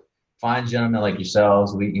to fine gentlemen like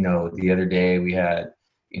yourselves. We the other day we had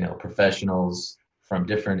professionals from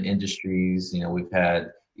different industries. We've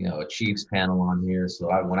had a chiefs panel on here. So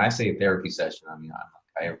when I say therapy session, I mean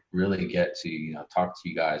I really get to talk to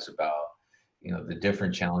you guys about the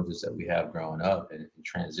different challenges that we have growing up and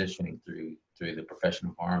transitioning through the profession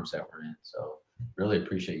of arms that we're in. So really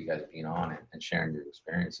appreciate you guys being on and sharing your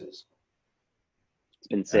experiences. It's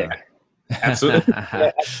been sick. Absolutely.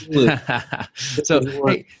 Yeah, absolutely. So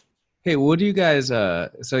hey, what do you guys so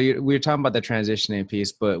we were talking about the transitioning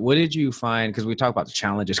piece, but what did you find, because we talk about the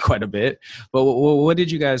challenges quite a bit, but what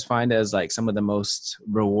did you guys find as like some of the most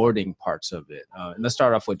rewarding parts of it? And let's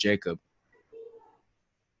start off with Jacob.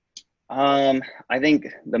 I think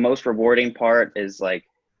the most rewarding part is like,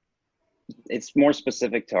 it's more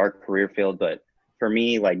specific to our career field, but for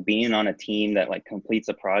me, like being on a team that like completes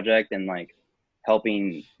a project and like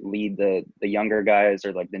helping lead the younger guys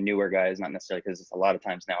or like the newer guys, not necessarily, because a lot of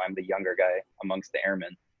times now I'm the younger guy amongst the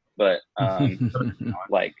airmen, but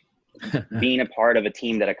like being a part of a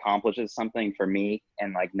team that accomplishes something for me,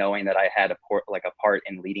 and like knowing that I had a part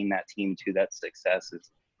in leading that team to that success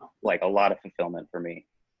is like a lot of fulfillment for me.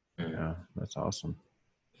 Yeah, that's awesome.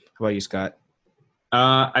 How about you, Scott?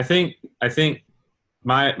 I think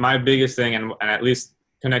my biggest thing, and at least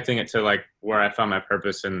connecting it to like where I found my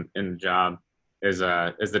purpose in the job, is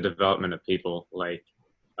the development of people. Like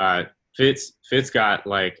Fitz got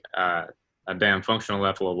like a damn functional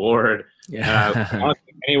level award. Yeah.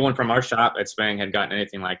 Honestly, anyone from our shop at Spang had gotten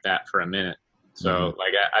anything like that for a minute. So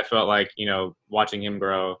like I felt like watching him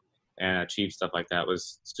grow and achieve stuff like that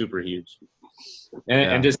was super huge.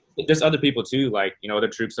 And just other people too, like other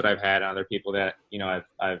troops that I've had, and other people that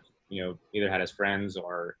I've either had as friends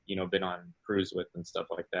or been on crews with and stuff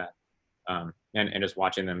like that, and just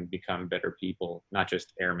watching them become better people, not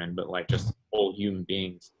just airmen, but like just whole human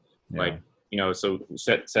beings. Like so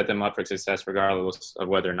set them up for success regardless of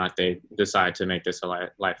whether or not they decide to make this a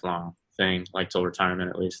lifelong thing, like till retirement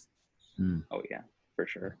at least. Oh yeah, for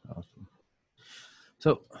sure. Awesome.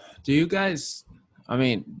 So do you guys,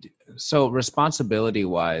 so responsibility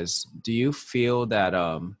wise, do you feel that,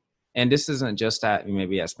 and this isn't just at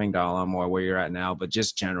maybe at Spang Llama or where you're at now, but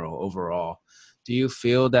just general overall, do you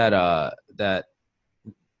feel that, that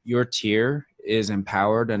your tier is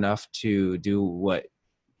empowered enough to do what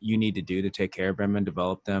you need to do to take care of them and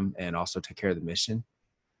develop them and also take care of the mission?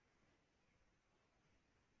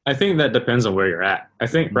 I think that depends on where you're at. I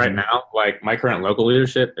think right now, like my current local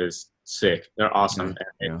leadership is sick. They're awesome.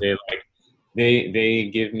 Yeah. They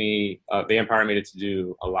give me, they empower me to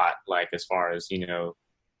do a lot, like as far as,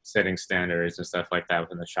 setting standards and stuff like that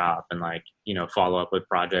within the shop, and like, follow up with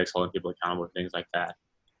projects, holding people accountable, things like that.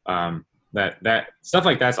 That stuff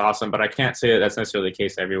like that's awesome, but I can't say that that's necessarily the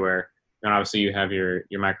case everywhere. And obviously you have your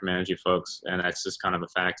micromanaging folks, and that's just kind of a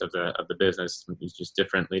fact of the business. It's just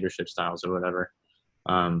different leadership styles or whatever.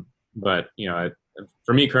 But you know,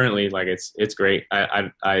 for me currently, like it's great.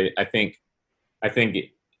 I think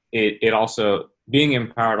it also, being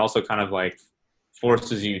empowered also kind of like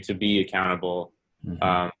forces you to be accountable.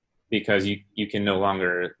 Because you can no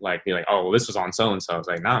longer like be like, oh, well, this was on so and so. It's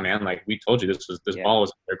like, nah, man, like we told you this ball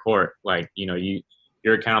was in their court. Like, you know,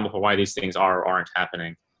 you're accountable for why these things are or aren't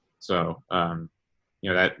happening. So, you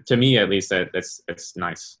know, that to me at least that's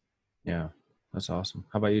nice. Yeah, that's awesome.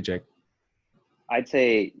 How about you, Jake? I'd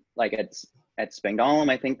say like at Spangdahlem,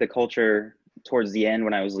 I think the culture towards the end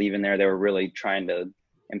when I was leaving there, they were really trying to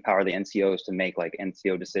empower the NCOs to make like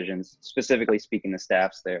NCO decisions, specifically speaking the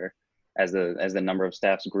staffs there as the number of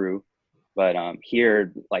staffs grew. But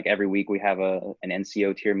here, like every week we have an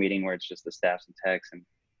NCO tier meeting where it's just the staffs and techs, and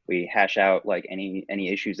we hash out like any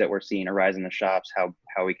issues that we're seeing arise in the shops,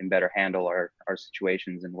 how we can better handle our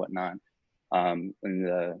situations and whatnot. And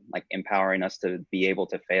like empowering us to be able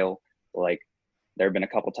to fail. Like there have been a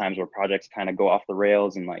couple times where projects kind of go off the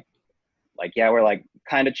rails and like yeah, we're like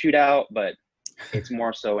kind of chewed out, but it's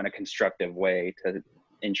more so in a constructive way to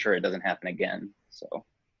ensure it doesn't happen again. So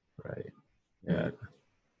right.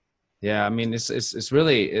 Yeah, I mean, it's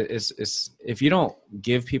really if you don't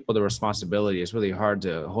give people the responsibility, it's really hard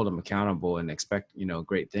to hold them accountable and expect, you know,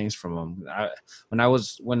 great things from them. When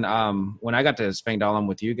I got to Spangdahlem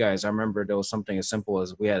with you guys, I remember there was something as simple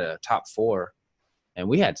as we had a top 4, and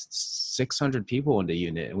we had 600 people in the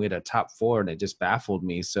unit, and we had a top 4, and it just baffled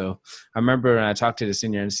me. So I remember when I talked to the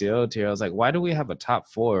senior NCO tier, I was like, why do we have a top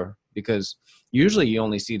 4? Because usually you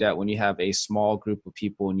only see that when you have a small group of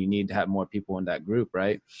people and you need to have more people in that group,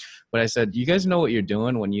 right? But I said, you guys know what you're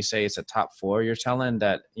doing when you say it's a top 4. You're telling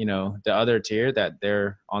that, you know, the other tier that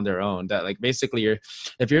they're on their own. That like basically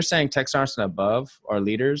if you're saying tech sergeants and above are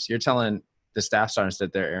leaders, you're telling the staff sergeants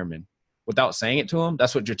that they're airmen. Without saying it to them,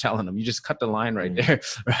 that's what you're telling them. You just cut the line right there,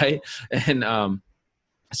 right? And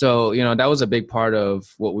so, you know, that was a big part of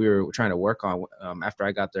what we were trying to work on after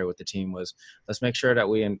I got there with the team was let's make sure that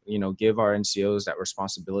we, you know, give our NCOs that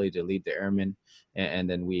responsibility to lead the airmen, and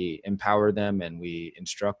then we empower them and we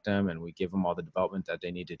instruct them and we give them all the development that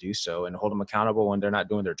they need to do so and hold them accountable when they're not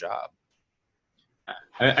doing their job.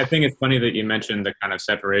 I think it's funny that you mentioned the kind of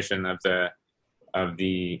separation of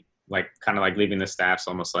the like kind of like leaving the staffs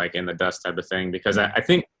almost like in the dust type of thing, because I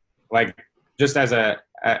think like just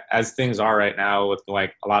as things are right now with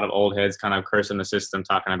like a lot of old heads kind of cursing the system,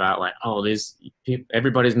 talking about like, oh, these people,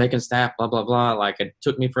 everybody's making staff, blah, blah, blah. Like it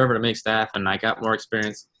took me forever to make staff and I got more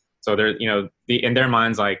experience. So they're, you know, in their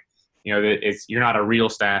minds, like, you know, you're not a real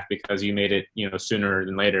staff because you made it, you know, sooner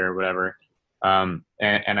than later or whatever. And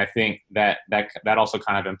I think that also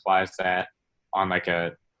kind of implies that on like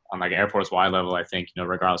Air Force wide level, I think, you know,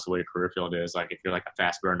 regardless of what your career field is, like if you're like a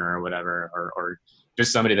fast burner or whatever, or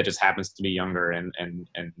just somebody that just happens to be younger and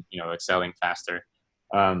you know, excelling faster.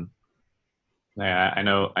 Yeah, I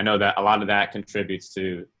know that a lot of that contributes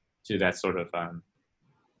to that sort of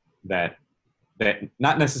that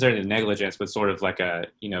not necessarily negligence, but sort of like a,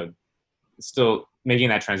 you know, still making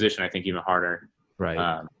that transition, I think, even harder.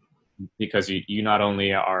 Right. Because you not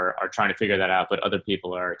only are trying to figure that out, but other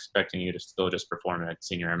people are expecting you to still just perform at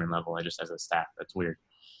senior airman level, just as a staff. That's weird.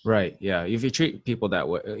 Right. Yeah. If you treat people that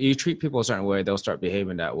way, you treat people a certain way, they'll start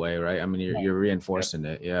behaving that way. Right. I mean, you're reinforcing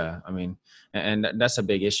it. Yeah. I mean, and that's a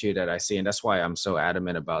big issue that I see. And that's why I'm so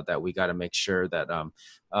adamant about that. We got to make sure that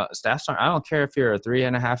staff sergeant, I don't care if you're a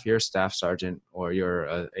 3.5-year staff sergeant or you're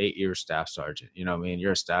a 8-year staff sergeant, you know what I mean?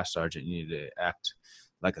 You're a staff sergeant. You need to act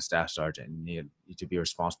like a staff sergeant. You need to be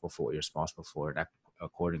responsible for what you're responsible for and act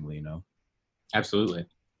accordingly, you know? Absolutely.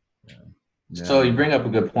 Yeah. So you bring up a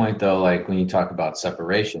good point, though, like when you talk about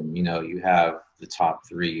separation, you know, you have the top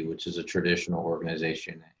 3, which is a traditional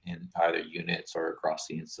organization in either units or across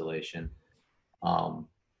the installation. And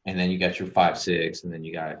then you got your 5, 6, and then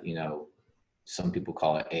you got, you know, some people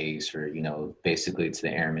call it ACE, or, you know, basically it's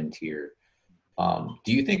the airman tier.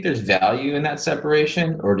 Do you think there's value in that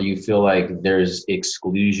separation, or do you feel like there's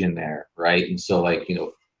exclusion there, right? And so, like, you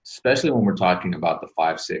know, especially when we're talking about the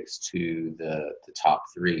 5, 6 to the top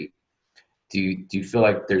 3, do you feel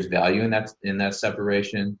like there's value in that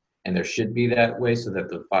separation, and there should be that way so that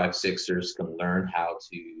the 5, 6ers can learn how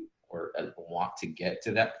to or want to get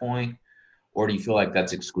to that point, or do you feel like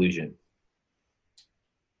that's exclusion?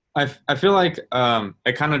 I feel like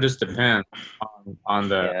it kind of just depends on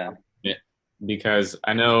the because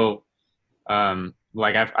I know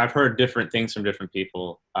like I've heard different things from different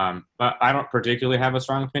people, but I don't particularly have a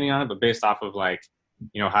strong opinion on it. But based off of like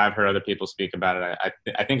you know, how I've heard other people speak about it,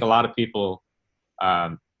 I think a lot of people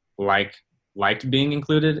liked being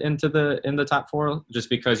included in the top 4, just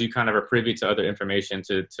because you kind of are privy to other information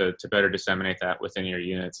to better disseminate that within your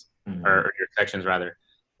units, or your sections rather.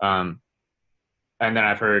 And then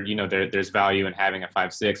I've heard, you know, there's value in having a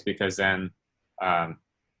 5-6, because then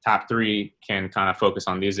top 3 can kind of focus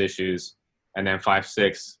on these issues, and then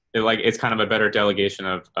 5-6, it's kind of a better delegation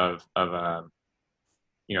of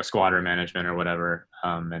you know, squadron management or whatever.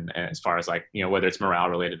 And as far as like, you know, whether it's morale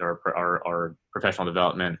related or professional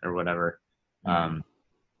development or whatever,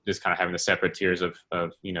 just kind of having the separate tiers of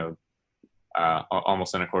you know,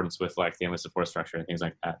 almost in accordance with like the enlisted force structure and things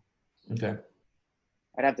like that. Okay.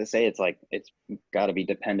 I'd have to say it's got to be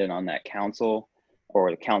dependent on that council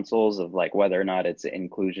or the councils of like whether or not it's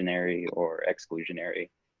inclusionary or exclusionary.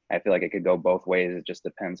 I feel like it could go both ways. It just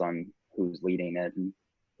depends on who's leading it and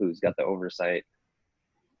who's got the oversight.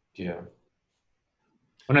 Yeah.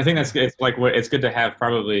 And I think it's good to have,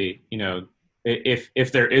 probably, you know,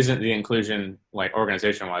 if there isn't the inclusion, like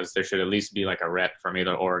organization wise, there should at least be like a rep from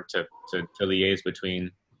either org to liaise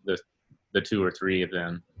between the 2 or 3 of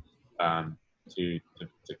them, to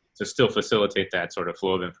still facilitate that sort of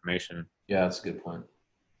flow of information. Yeah, that's a good point.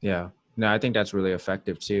 Yeah. No, I think that's really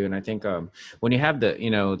effective too. And I think when you have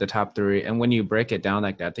the top 3, and when you break it down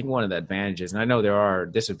like that, I think one of the advantages, and I know there are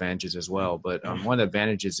disadvantages as well, but one of the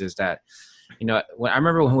advantages is that, you know, I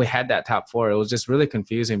remember when we had that top 4, it was just really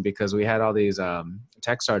confusing because we had all these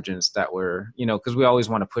tech sergeants that were, you know, because we always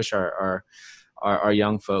want to push our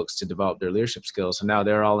young folks to develop their leadership skills. So now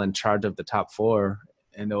they're all in charge of the top 4,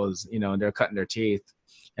 and those, you know, they're cutting their teeth.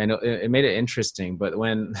 And it made it interesting, but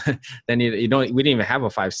when then we didn't even have a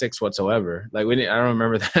 5-6 whatsoever. Like I don't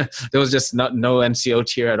remember that. There was just no NCO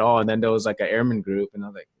tier at all, and then there was like an airman group, and I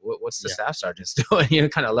was like, "What's the staff sergeants doing?" You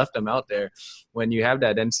kind of left them out there. When you have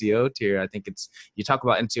that NCO tier, I think you talk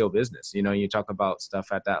about NCO business. You know, you talk about stuff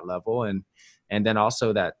at that level, and then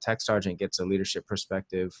also that tech sergeant gets a leadership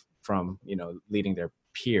perspective from, you know, leading their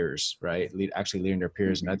peers, right? Actually leading their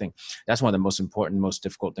peers. And I think that's one of the most important, most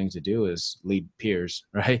difficult things to do is lead peers,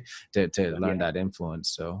 right? To learn that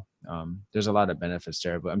influence. So there's a lot of benefits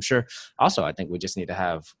there, but I'm sure also, I think we just need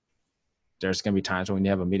to there's going to be times when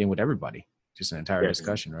you have a meeting with everybody, just an entire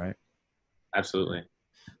discussion, right? Absolutely.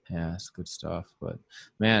 Yeah, it's good stuff. But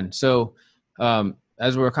man, so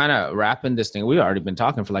as we're kind of wrapping this thing, we've already been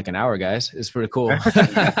talking for like an hour, guys. It's pretty cool.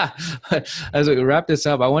 As we wrap this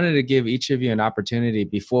up, I wanted to give each of you an opportunity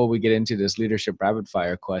before we get into this leadership rapid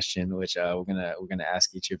fire question, which we're gonna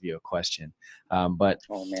ask each of you a question. But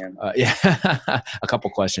oh man, yeah, a couple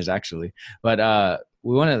questions actually. But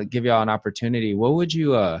we want to give y'all an opportunity. What would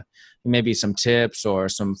you maybe some tips or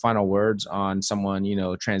some final words on someone, you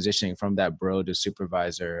know, transitioning from that bro to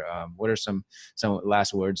supervisor? What are some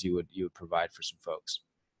last words you would provide for some folks?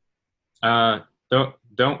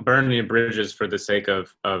 Don't burn any bridges for the sake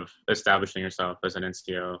of establishing yourself as an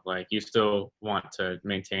NCO. Like, you still want to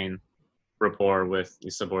maintain rapport with your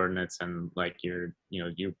subordinates and like your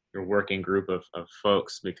working group of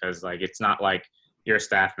folks, because like it's not like you're a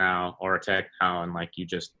staff now or a tech now and like you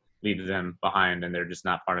just leave them behind and they're just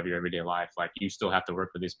not part of your everyday life. Like, you still have to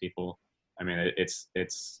work with these people. I mean,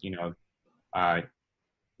 it's you know,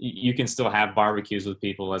 you can still have barbecues with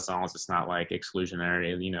people as long as it's not like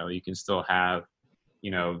exclusionary. You know, you can still have,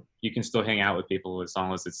 you know, you can still hang out with people as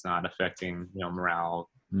long as it's not affecting, you know,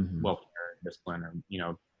 morale, welfare, discipline, or, you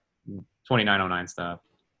know, 2909 stuff.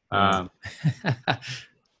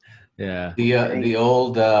 Yeah. The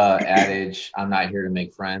old adage, "I'm not here to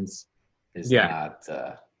make friends," is not.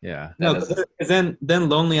 Yeah. No, then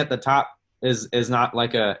lonely at the top is not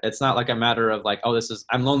like it's not like a matter of like, oh,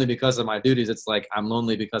 I'm lonely because of my duties. It's like, I'm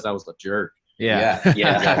lonely because I was a jerk. Yeah.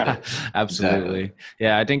 Exactly. Absolutely. Exactly.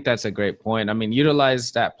 Yeah, I think that's a great point. I mean,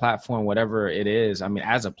 utilize that platform, whatever it is. I mean,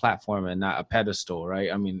 as a platform and not a pedestal,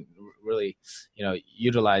 right? I mean, really, you know,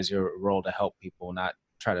 utilize your role to help people, not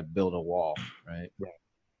try to build a wall, right?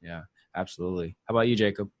 Yeah, absolutely. How about you,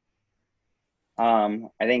 Jacob? I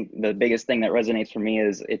think the biggest thing that resonates for me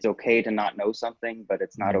is it's okay to not know something, but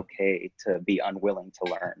it's not okay to be unwilling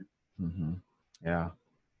to learn. Mm-hmm. Yeah,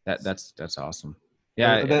 that's awesome.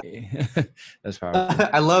 Yeah, that's powerful.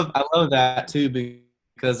 I love that too,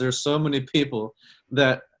 because there's so many people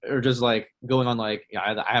that are just like going on like,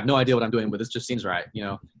 I have no idea what I'm doing, but this just seems right, you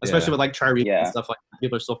know, especially with like chart reading and stuff like that.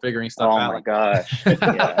 people are still figuring stuff Oh out. my gosh.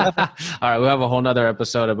 Yeah. All right, we'll have a whole nother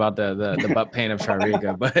episode about the butt pain of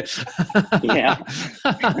Shariga, but Yeah.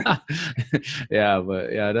 yeah,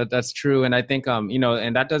 but yeah, that's true. And I think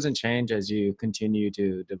and that doesn't change as you continue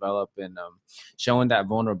to develop and showing that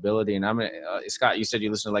vulnerability. And Scott, you said you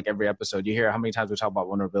listen to like every episode. You hear how many times we talk about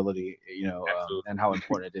vulnerability, and how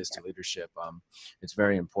important it is to leadership. It's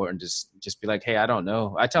very important to just be like, hey, I don't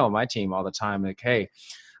know. I tell my team all the time, like, hey,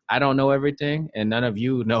 I don't know everything and none of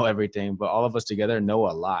you know everything, but all of us together know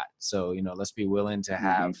a lot. So, let's be willing to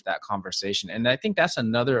have that conversation. And I think that's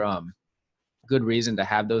another good reason to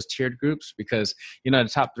have those tiered groups, because, the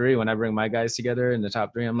top three, when I bring my guys together in the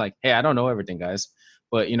top three, I'm like, hey, I don't know everything, guys.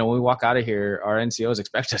 But, when we walk out of here, our NCOs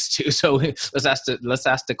expect us to. So let's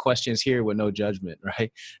ask the questions here with no judgment,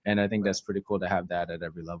 right? And I think that's pretty cool to have that at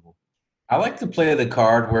every level. I like to play the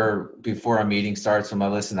card where before a meeting starts, I'm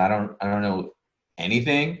like, listen, I don't know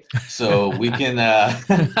anything, so we can you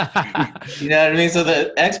know what I mean, so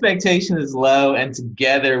the expectation is low and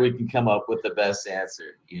together we can come up with the best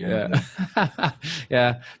answer, yeah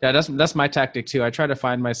that's my tactic too. I try to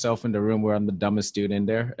find myself in the room where I'm the dumbest dude in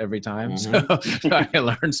there every time, so I can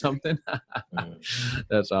learn something.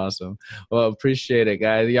 That's awesome. Well, appreciate it,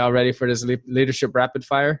 guys. Y'all ready for this leadership rapid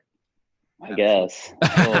fire? I guess.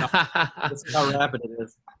 That's how rapid it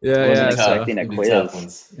is. Yeah, wasn't expecting a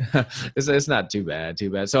quiz. It's not too bad.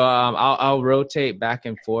 So I'll rotate back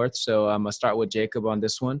and forth. So I'm gonna start with Jacob on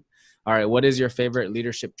this one. All right, what is your favorite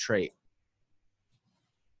leadership trait?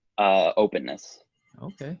 Openness.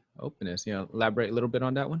 Okay, openness. Elaborate a little bit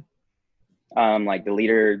on that one. Like the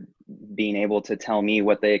leader being able to tell me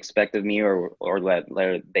what they expect of me, or let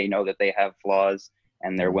they know that they have flaws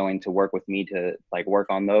and they're willing to work with me to like work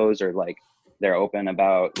on those, or like they're open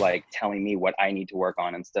about like telling me what I need to work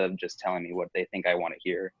on instead of just telling me what they think I want to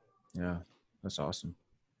hear. Yeah, that's awesome.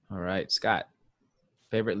 All right, Scott,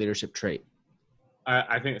 favorite leadership trait?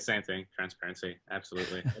 I think the same thing. Transparency,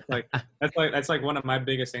 absolutely. That's like one of my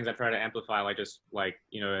biggest things I try to amplify. Like just like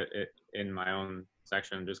in my own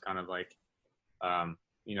section, just kind of like, so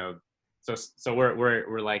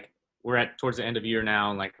we're at towards the end of year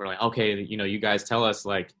now, and like we're like, okay, you guys tell us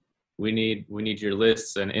like we need your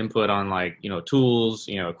lists and input on like tools,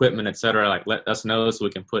 equipment, etc. Like let us know so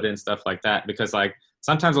we can put in stuff like that, because like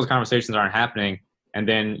sometimes those conversations aren't happening. And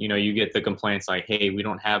then, you get the complaints like, hey, we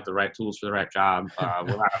don't have the right tools for the right job.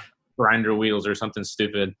 We'll have grinder wheels or something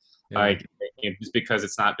stupid, like just because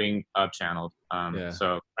it's not being up-channeled.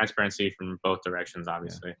 So transparency from both directions,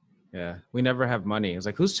 obviously. Yeah. We never have money. It's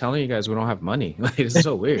like, who's telling you guys we don't have money? Like, this is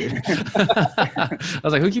so weird. I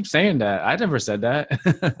was like, who keeps saying that? I never said that.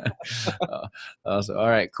 All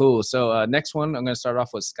right, cool. So next one, I'm going to start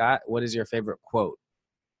off with Scott. What is your favorite quote?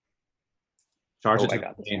 Charge it to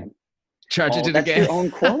the game. Charge it to the that's game. Your own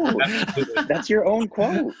quote. That's your own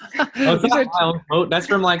quote. Oh, that's not my own quote. That's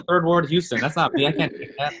from like Third Ward Houston. That's not me. I can't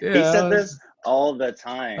take that. Yeah, he said this all the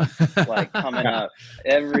time, like coming up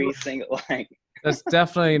every single like. That's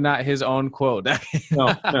definitely not his own quote.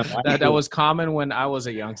 No, that was common when I was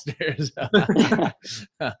a youngster.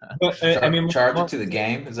 I mean, charge it to the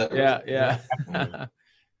game. Is that? Yeah.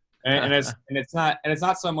 And it's not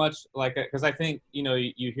so much like, because I think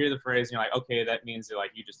you hear the phrase and you're like, okay, that means that like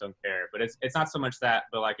you just don't care, but it's not so much that,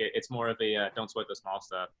 but like it's more of a don't sweat the small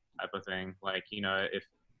stuff type of thing. Like if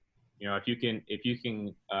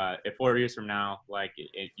if 4 years from now, like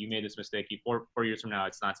you made this mistake, 4 years from now,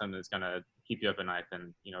 it's not something that's gonna keep you up at night,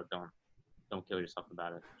 then don't kill yourself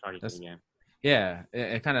about it. Charge it to the game. Yeah,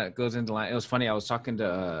 it kind of goes into line. It was funny. I was talking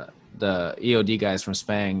to the EOD guys from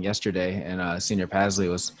Spang yesterday, and Senior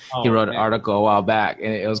Pasley he wrote an article a while back,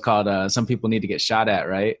 and it was called "Some People Need to Get Shot At,"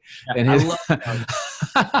 right? Yeah, And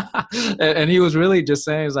and he was really just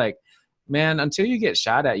saying, "It's like, man, until you get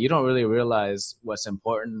shot at, you don't really realize what's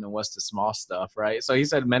important and what's the small stuff, right?" So he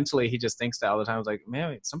said mentally, he just thinks that all the time. I was like,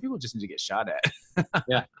 man, some people just need to get shot at.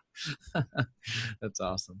 Yeah, that's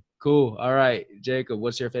awesome. Cool. All right, Jacob,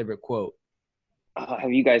 what's your favorite quote?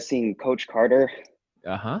 Have you guys seen Coach Carter?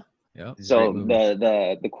 Yeah. So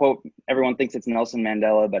the quote, everyone thinks it's Nelson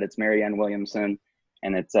Mandela, but it's Marianne Williamson,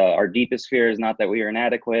 and it's our deepest fear is not that we are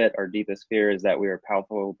inadequate. Our deepest fear is that we are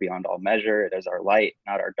powerful beyond all measure. It is our light,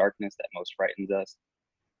 not our darkness, that most frightens us,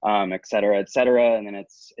 et cetera, et cetera. And then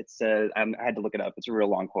it says, I had to look it up. It's a real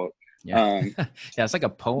long quote. Yeah, it's like a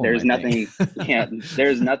poem. There's nothing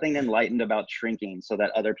enlightened about shrinking so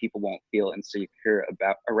that other people won't feel insecure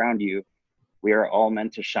around you. We are all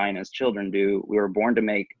meant to shine as children do. We were born to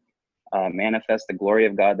make manifest the glory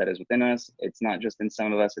of God that is within us. It's not just in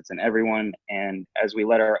some of us, it's in everyone. And as we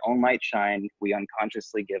let our own light shine, we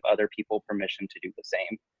unconsciously give other people permission to do the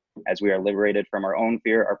same. as we are liberated from our own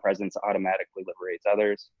fear, our presence automatically liberates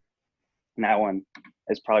others. And that one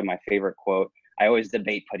is probably my favorite quote. I always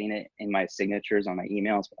debate putting it in my signatures on my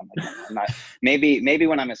emails, but I'm like, no, I'm not. Maybe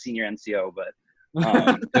when I'm a senior NCO, but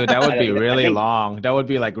dude, that would be really long. That would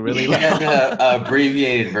be like really long. An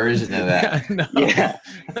abbreviated version of that.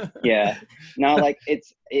 Yeah. No, like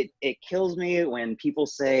it kills me when people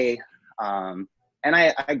say, and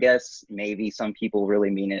I guess maybe some people really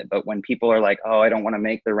mean it, but when people are like, oh, I don't want to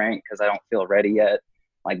make the rank because I don't feel ready yet,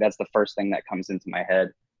 like that's the first thing that comes into my head.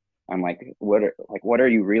 I'm like, what are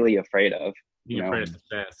you really afraid of? Being afraid of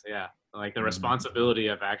success, yeah. Like the responsibility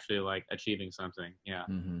of actually like achieving something. Yeah.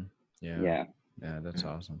 Mm-hmm. Yeah. Yeah, that's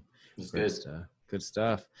awesome. It's Great good. stuff. Good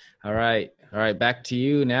stuff. All right. Back to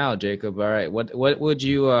you now, Jacob. All right. What would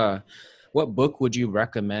you what book would you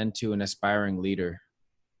recommend to an aspiring leader?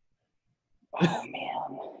 Oh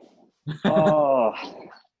man. Oh,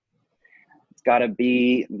 it's gotta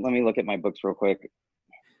be, let me look at my books real quick.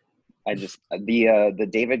 I just the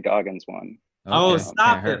David Goggins one. Oh,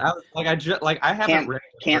 stop it! I haven't read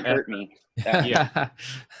it. Can't hurt me. Yeah.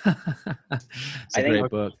 It's a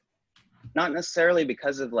great book. Not necessarily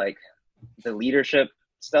because of like the leadership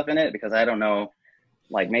stuff in it, because I don't know,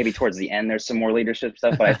 like maybe towards the end there's some more leadership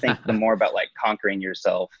stuff, but I think the more about like conquering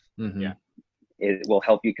yourself, it will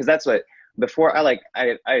help you. Because that's what before I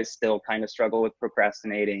still kind of struggle with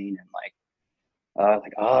procrastinating and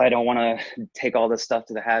I don't want to take all this stuff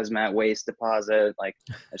to the hazmat waste deposit. Like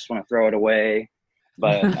I just want to throw it away.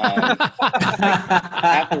 But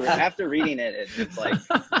after reading it, it's like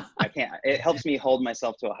I can't. It helps me hold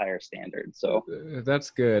myself to a higher standard. So that's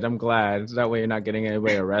good. I'm glad. That way you're not getting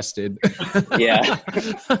anybody arrested. Yeah,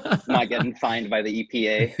 not getting fined by the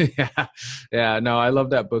EPA. Yeah. No, I love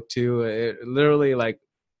that book too. It literally like.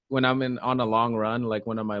 When I'm on a long run, like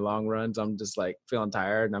one of my long runs, I'm just like feeling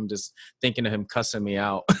tired and I'm just thinking of him cussing me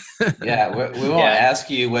out. Yeah, we won't ask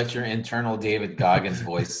you what your internal David Goggins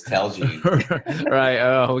voice tells you. Right.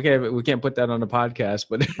 Oh, okay. We can't put that on the podcast,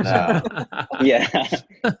 but yeah.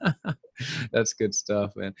 That's good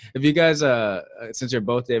stuff, man. Have you guys, since you're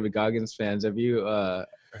both David Goggins fans, have you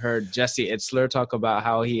heard Jesse Itzler talk about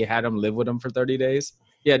how he had him live with him for 30 days?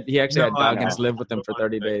 Yeah, he actually had Goggins live with him for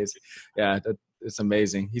 30 days. Yeah, it's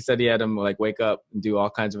amazing. He said he had him like wake up and do all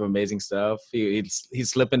kinds of amazing stuff. He'd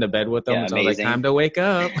slip into bed with them. Yeah, so like, time to wake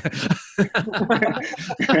up.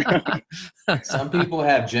 Some people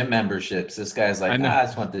have gym memberships. This guy's like, I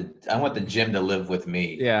want the gym to live with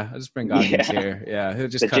me. Yeah, I'll just bring Goggins here. Yeah, he'll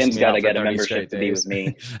just the gym's got to get a membership to be with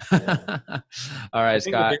me. All right,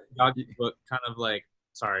 Scott. The Goggins book kind of like,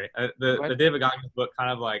 the David Goggins book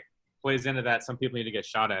kind of like plays into that. Some people need to get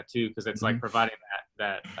shot at too, because it's like providing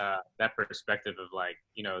that perspective of like,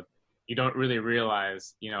 you don't really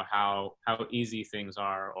realize, how easy things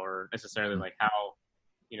are, or necessarily like how,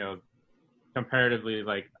 comparatively,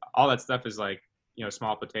 like all that stuff is like,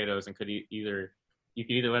 small potatoes, and you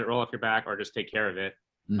could either let it roll off your back or just take care of it.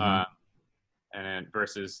 And then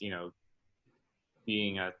versus,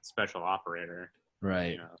 being a special operator.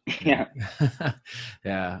 Right. Yeah.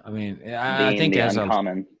 Yeah. I mean, I think as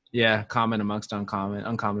uncommon. Common amongst uncommon,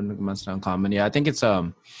 uncommon amongst uncommon. Yeah, I think it's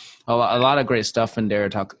a lot of great stuff in there.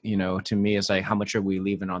 To me, it's like, how much are we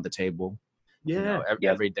leaving on the table? Yeah,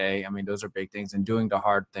 every day. I mean, those are big things, and doing the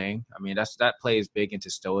hard thing. I mean, that plays big into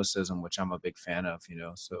stoicism, which I'm a big fan of.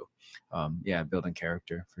 So, building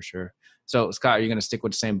character for sure. So, Scott, are you going to stick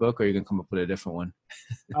with the same book, or are you going to come up with a different one?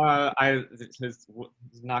 I just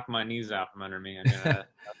knocked my knees out from under me. I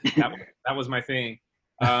mean, that was my thing.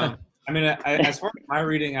 I mean, as far as my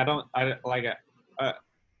reading,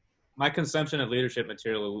 my consumption of leadership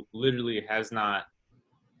material literally has not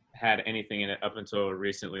had anything in it up until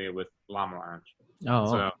recently with Llama Lounge.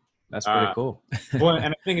 Oh, so, that's pretty cool. Well,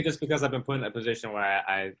 and I think it's just because I've been put in a position where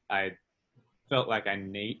I felt like I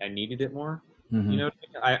needed it more.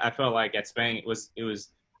 I felt like at Spang it was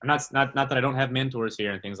not that I don't have mentors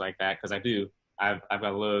here and things like that, because I do. I've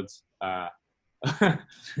got loads.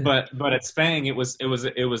 but at Spang it was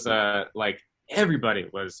like everybody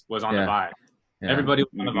was on the vibe. Yeah. Everybody was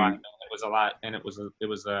on the vibe. It was a lot, and it was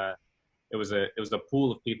a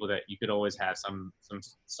pool of people that you could always have some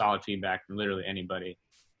solid feedback from literally anybody.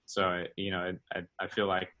 So I feel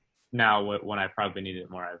like now when I probably needed it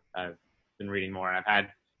more, I've been reading more, and I've had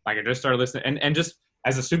I just started listening, and just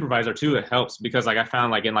as a supervisor too, it helps, because like I found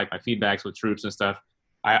like in like my feedbacks with troops and stuff,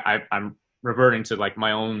 I'm reverting to like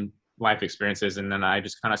my own life experiences, and then I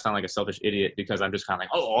just kind of sound like a selfish idiot, because I'm just kind of like,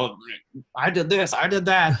 oh, I did this, I did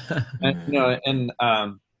that, and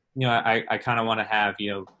I kind of want to have,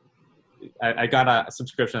 I got a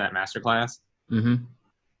subscription to that masterclass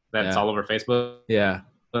that's all over Facebook. Yeah.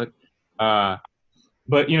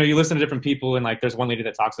 but you listen to different people, and like there's one lady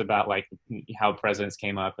that talks about like how presidents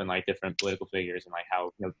came up and like different political figures and like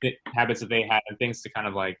how habits that they had and things to kind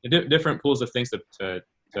of like different pools of things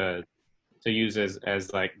to use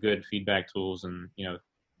as like good feedback tools, and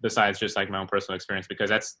besides just like my own personal experience, because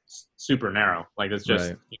that's super narrow. Like it's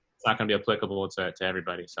just it's not going to be applicable to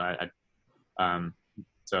everybody. So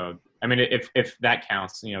so I mean, if that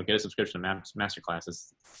counts, get a subscription to master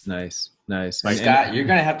classes. Nice. Like, Scott, you're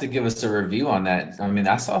gonna have to give us a review on that. I mean,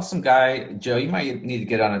 I saw some guy, Joe. You might need to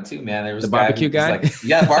get on it too, man. There was the barbecue guy.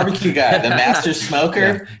 The barbecue guy, the master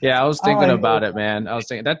smoker. Yeah, I was thinking about it, man. I was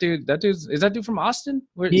thinking that dude. Is that dude from Austin?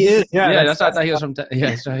 He is. Yeah, that's I thought he was from.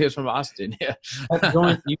 Yeah, he was from Austin. Yeah.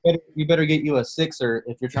 You better get you a sixer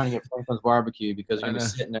if you're trying to get Franklin's barbecue, because you're gonna be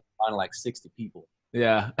sitting there on like 60 people.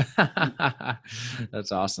 Yeah.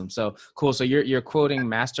 That's awesome. So cool. So you're quoting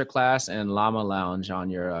Masterclass and Llama Lounge on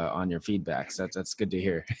your feedbacks. That's good to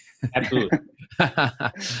hear. Absolutely.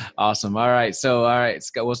 Awesome. All right,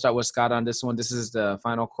 Scott, we'll start with Scott on this one. This is the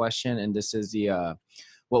final question, and this is the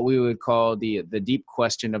what we would call the deep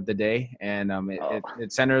question of the day, and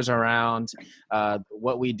it centers around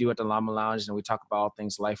what we do at the Llama Lounge, and we talk about all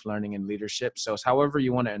things life, learning, and leadership. So however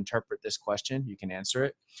you want to interpret this question, you can answer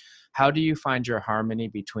it. How do you find your harmony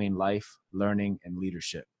between life, learning, and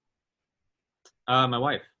leadership? My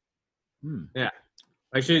wife. Yeah,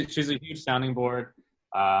 like she's a huge sounding board.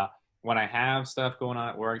 When I have stuff going on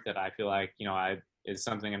at work that I feel like is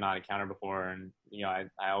something I'm not encountered before, and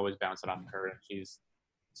I always bounce it off of her, and she's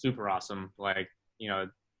super awesome. Like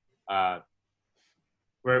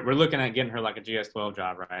we're looking at getting her like a GS-12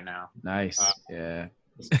 job right now. Nice. Yeah.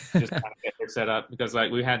 Just kind of get her set up, because like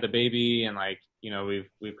we had the baby, and like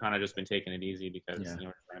we've kind of just been taking it easy, because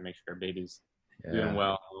we're trying to make sure our baby's doing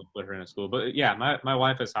well. We'll put her in a school, but yeah, my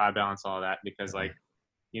wife is how I balance all of that, because like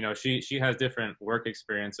she has different work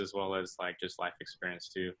experience as well as like just life experience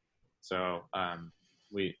too. So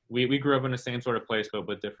we grew up in the same sort of place, but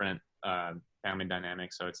with different family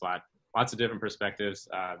dynamics. So it's lots of different perspectives,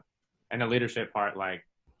 and the leadership part, like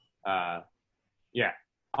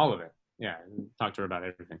all of it. Yeah, talk to her about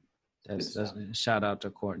everything. That's shout out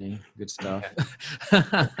to Courtney. Good stuff.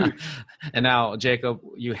 And now, Jacob,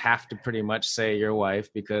 you have to pretty much say your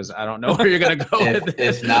wife, because I don't know where you're gonna go with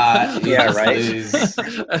this. If not,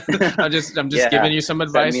 right. I'm just giving you some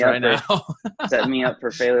advice right now. Set me up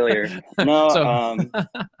for failure. No,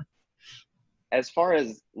 as far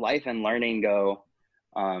as life and learning go,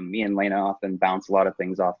 me and Lena often bounce a lot of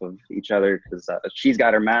things off of each other, because she's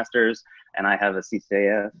got her master's and I have a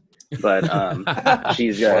CCAF. But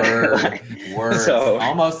she's word. So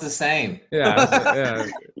almost the same. Yeah,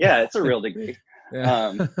 it's a real degree.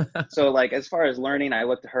 So like as far as learning, I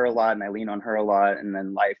look to her a lot and I lean on her a lot, and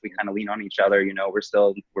then life, we kind of lean on each other.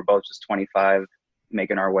 We're both just 25,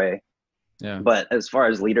 making our way. Yeah. But as far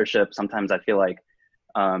as leadership, sometimes I feel like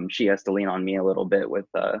she has to lean on me a little bit with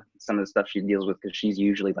some of the stuff she deals with, because she's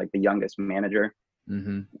usually like the youngest manager,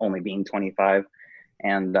 only being 25.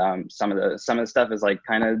 And some of the stuff is like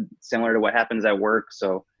kind of similar to what happens at work.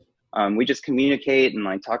 So we just communicate and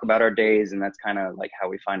like talk about our days, and that's kind of like how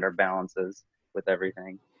we find our balances with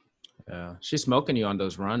everything. Yeah, she's smoking you on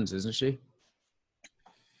those runs, isn't she?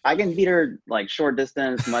 I can beat her like short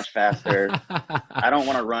distance much faster. I don't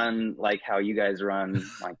want to run like how you guys run,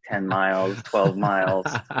 like 10 miles, 12 miles.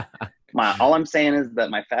 All I'm saying is that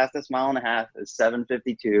my fastest mile and a half is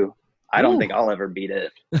 7:52. I don't think I'll ever beat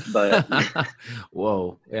it, but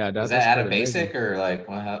whoa, yeah, that's out of basic or like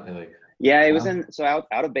what happened? Like, yeah, it was out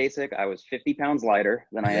of basic. I was 50 pounds lighter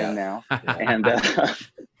than I am now, and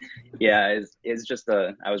it's just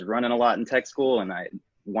I was running a lot in tech school, and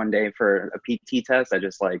one day for a PT test,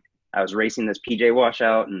 I was racing this PJ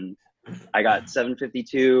washout, and I got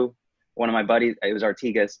 7:52. One of my buddies, it was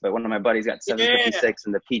Artigas, but one of my buddies got 7:56,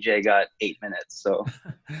 and the PJ got 8 minutes. So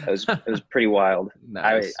it was pretty wild.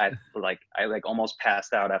 Nice. I almost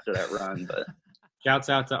passed out after that run, but shouts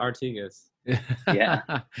out to Artigas. Yeah.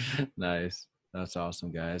 Nice. That's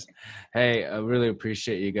awesome, guys. Hey, I really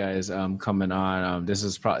appreciate you guys coming on. This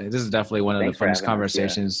is definitely one of the funnest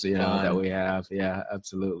conversations that we have. Yeah,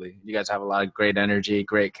 absolutely. You guys have a lot of great energy,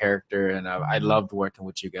 great character, and I loved working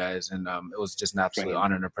with you guys, and it was just an absolute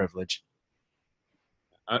honor and a privilege.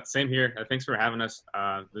 Same here. Thanks for having us.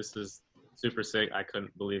 This is super sick. I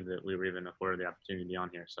couldn't believe that we were even afforded the opportunity to be on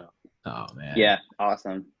here. So. Oh man. Yeah,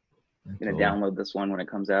 awesome. I'm gonna download this one when it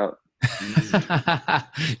comes out.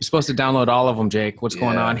 You're supposed to download all of them, Jake. What's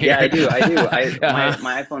going on here? Yeah, I do.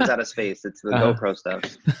 My iPhone's out of space. It's the GoPro stuff.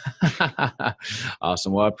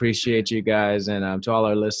 Awesome. Well, I appreciate you guys, and to all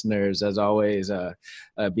our listeners, as always,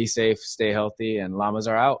 be safe, stay healthy, and llamas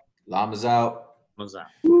are out. Llamas out. Llamas out.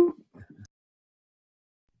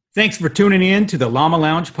 Thanks for tuning in to the Llama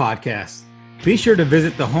Lounge podcast. Be sure to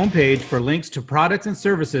visit the homepage for links to products and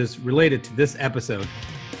services related to this episode.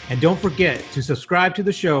 And don't forget to subscribe to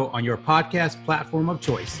the show on your podcast platform of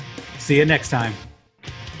choice. See you next time.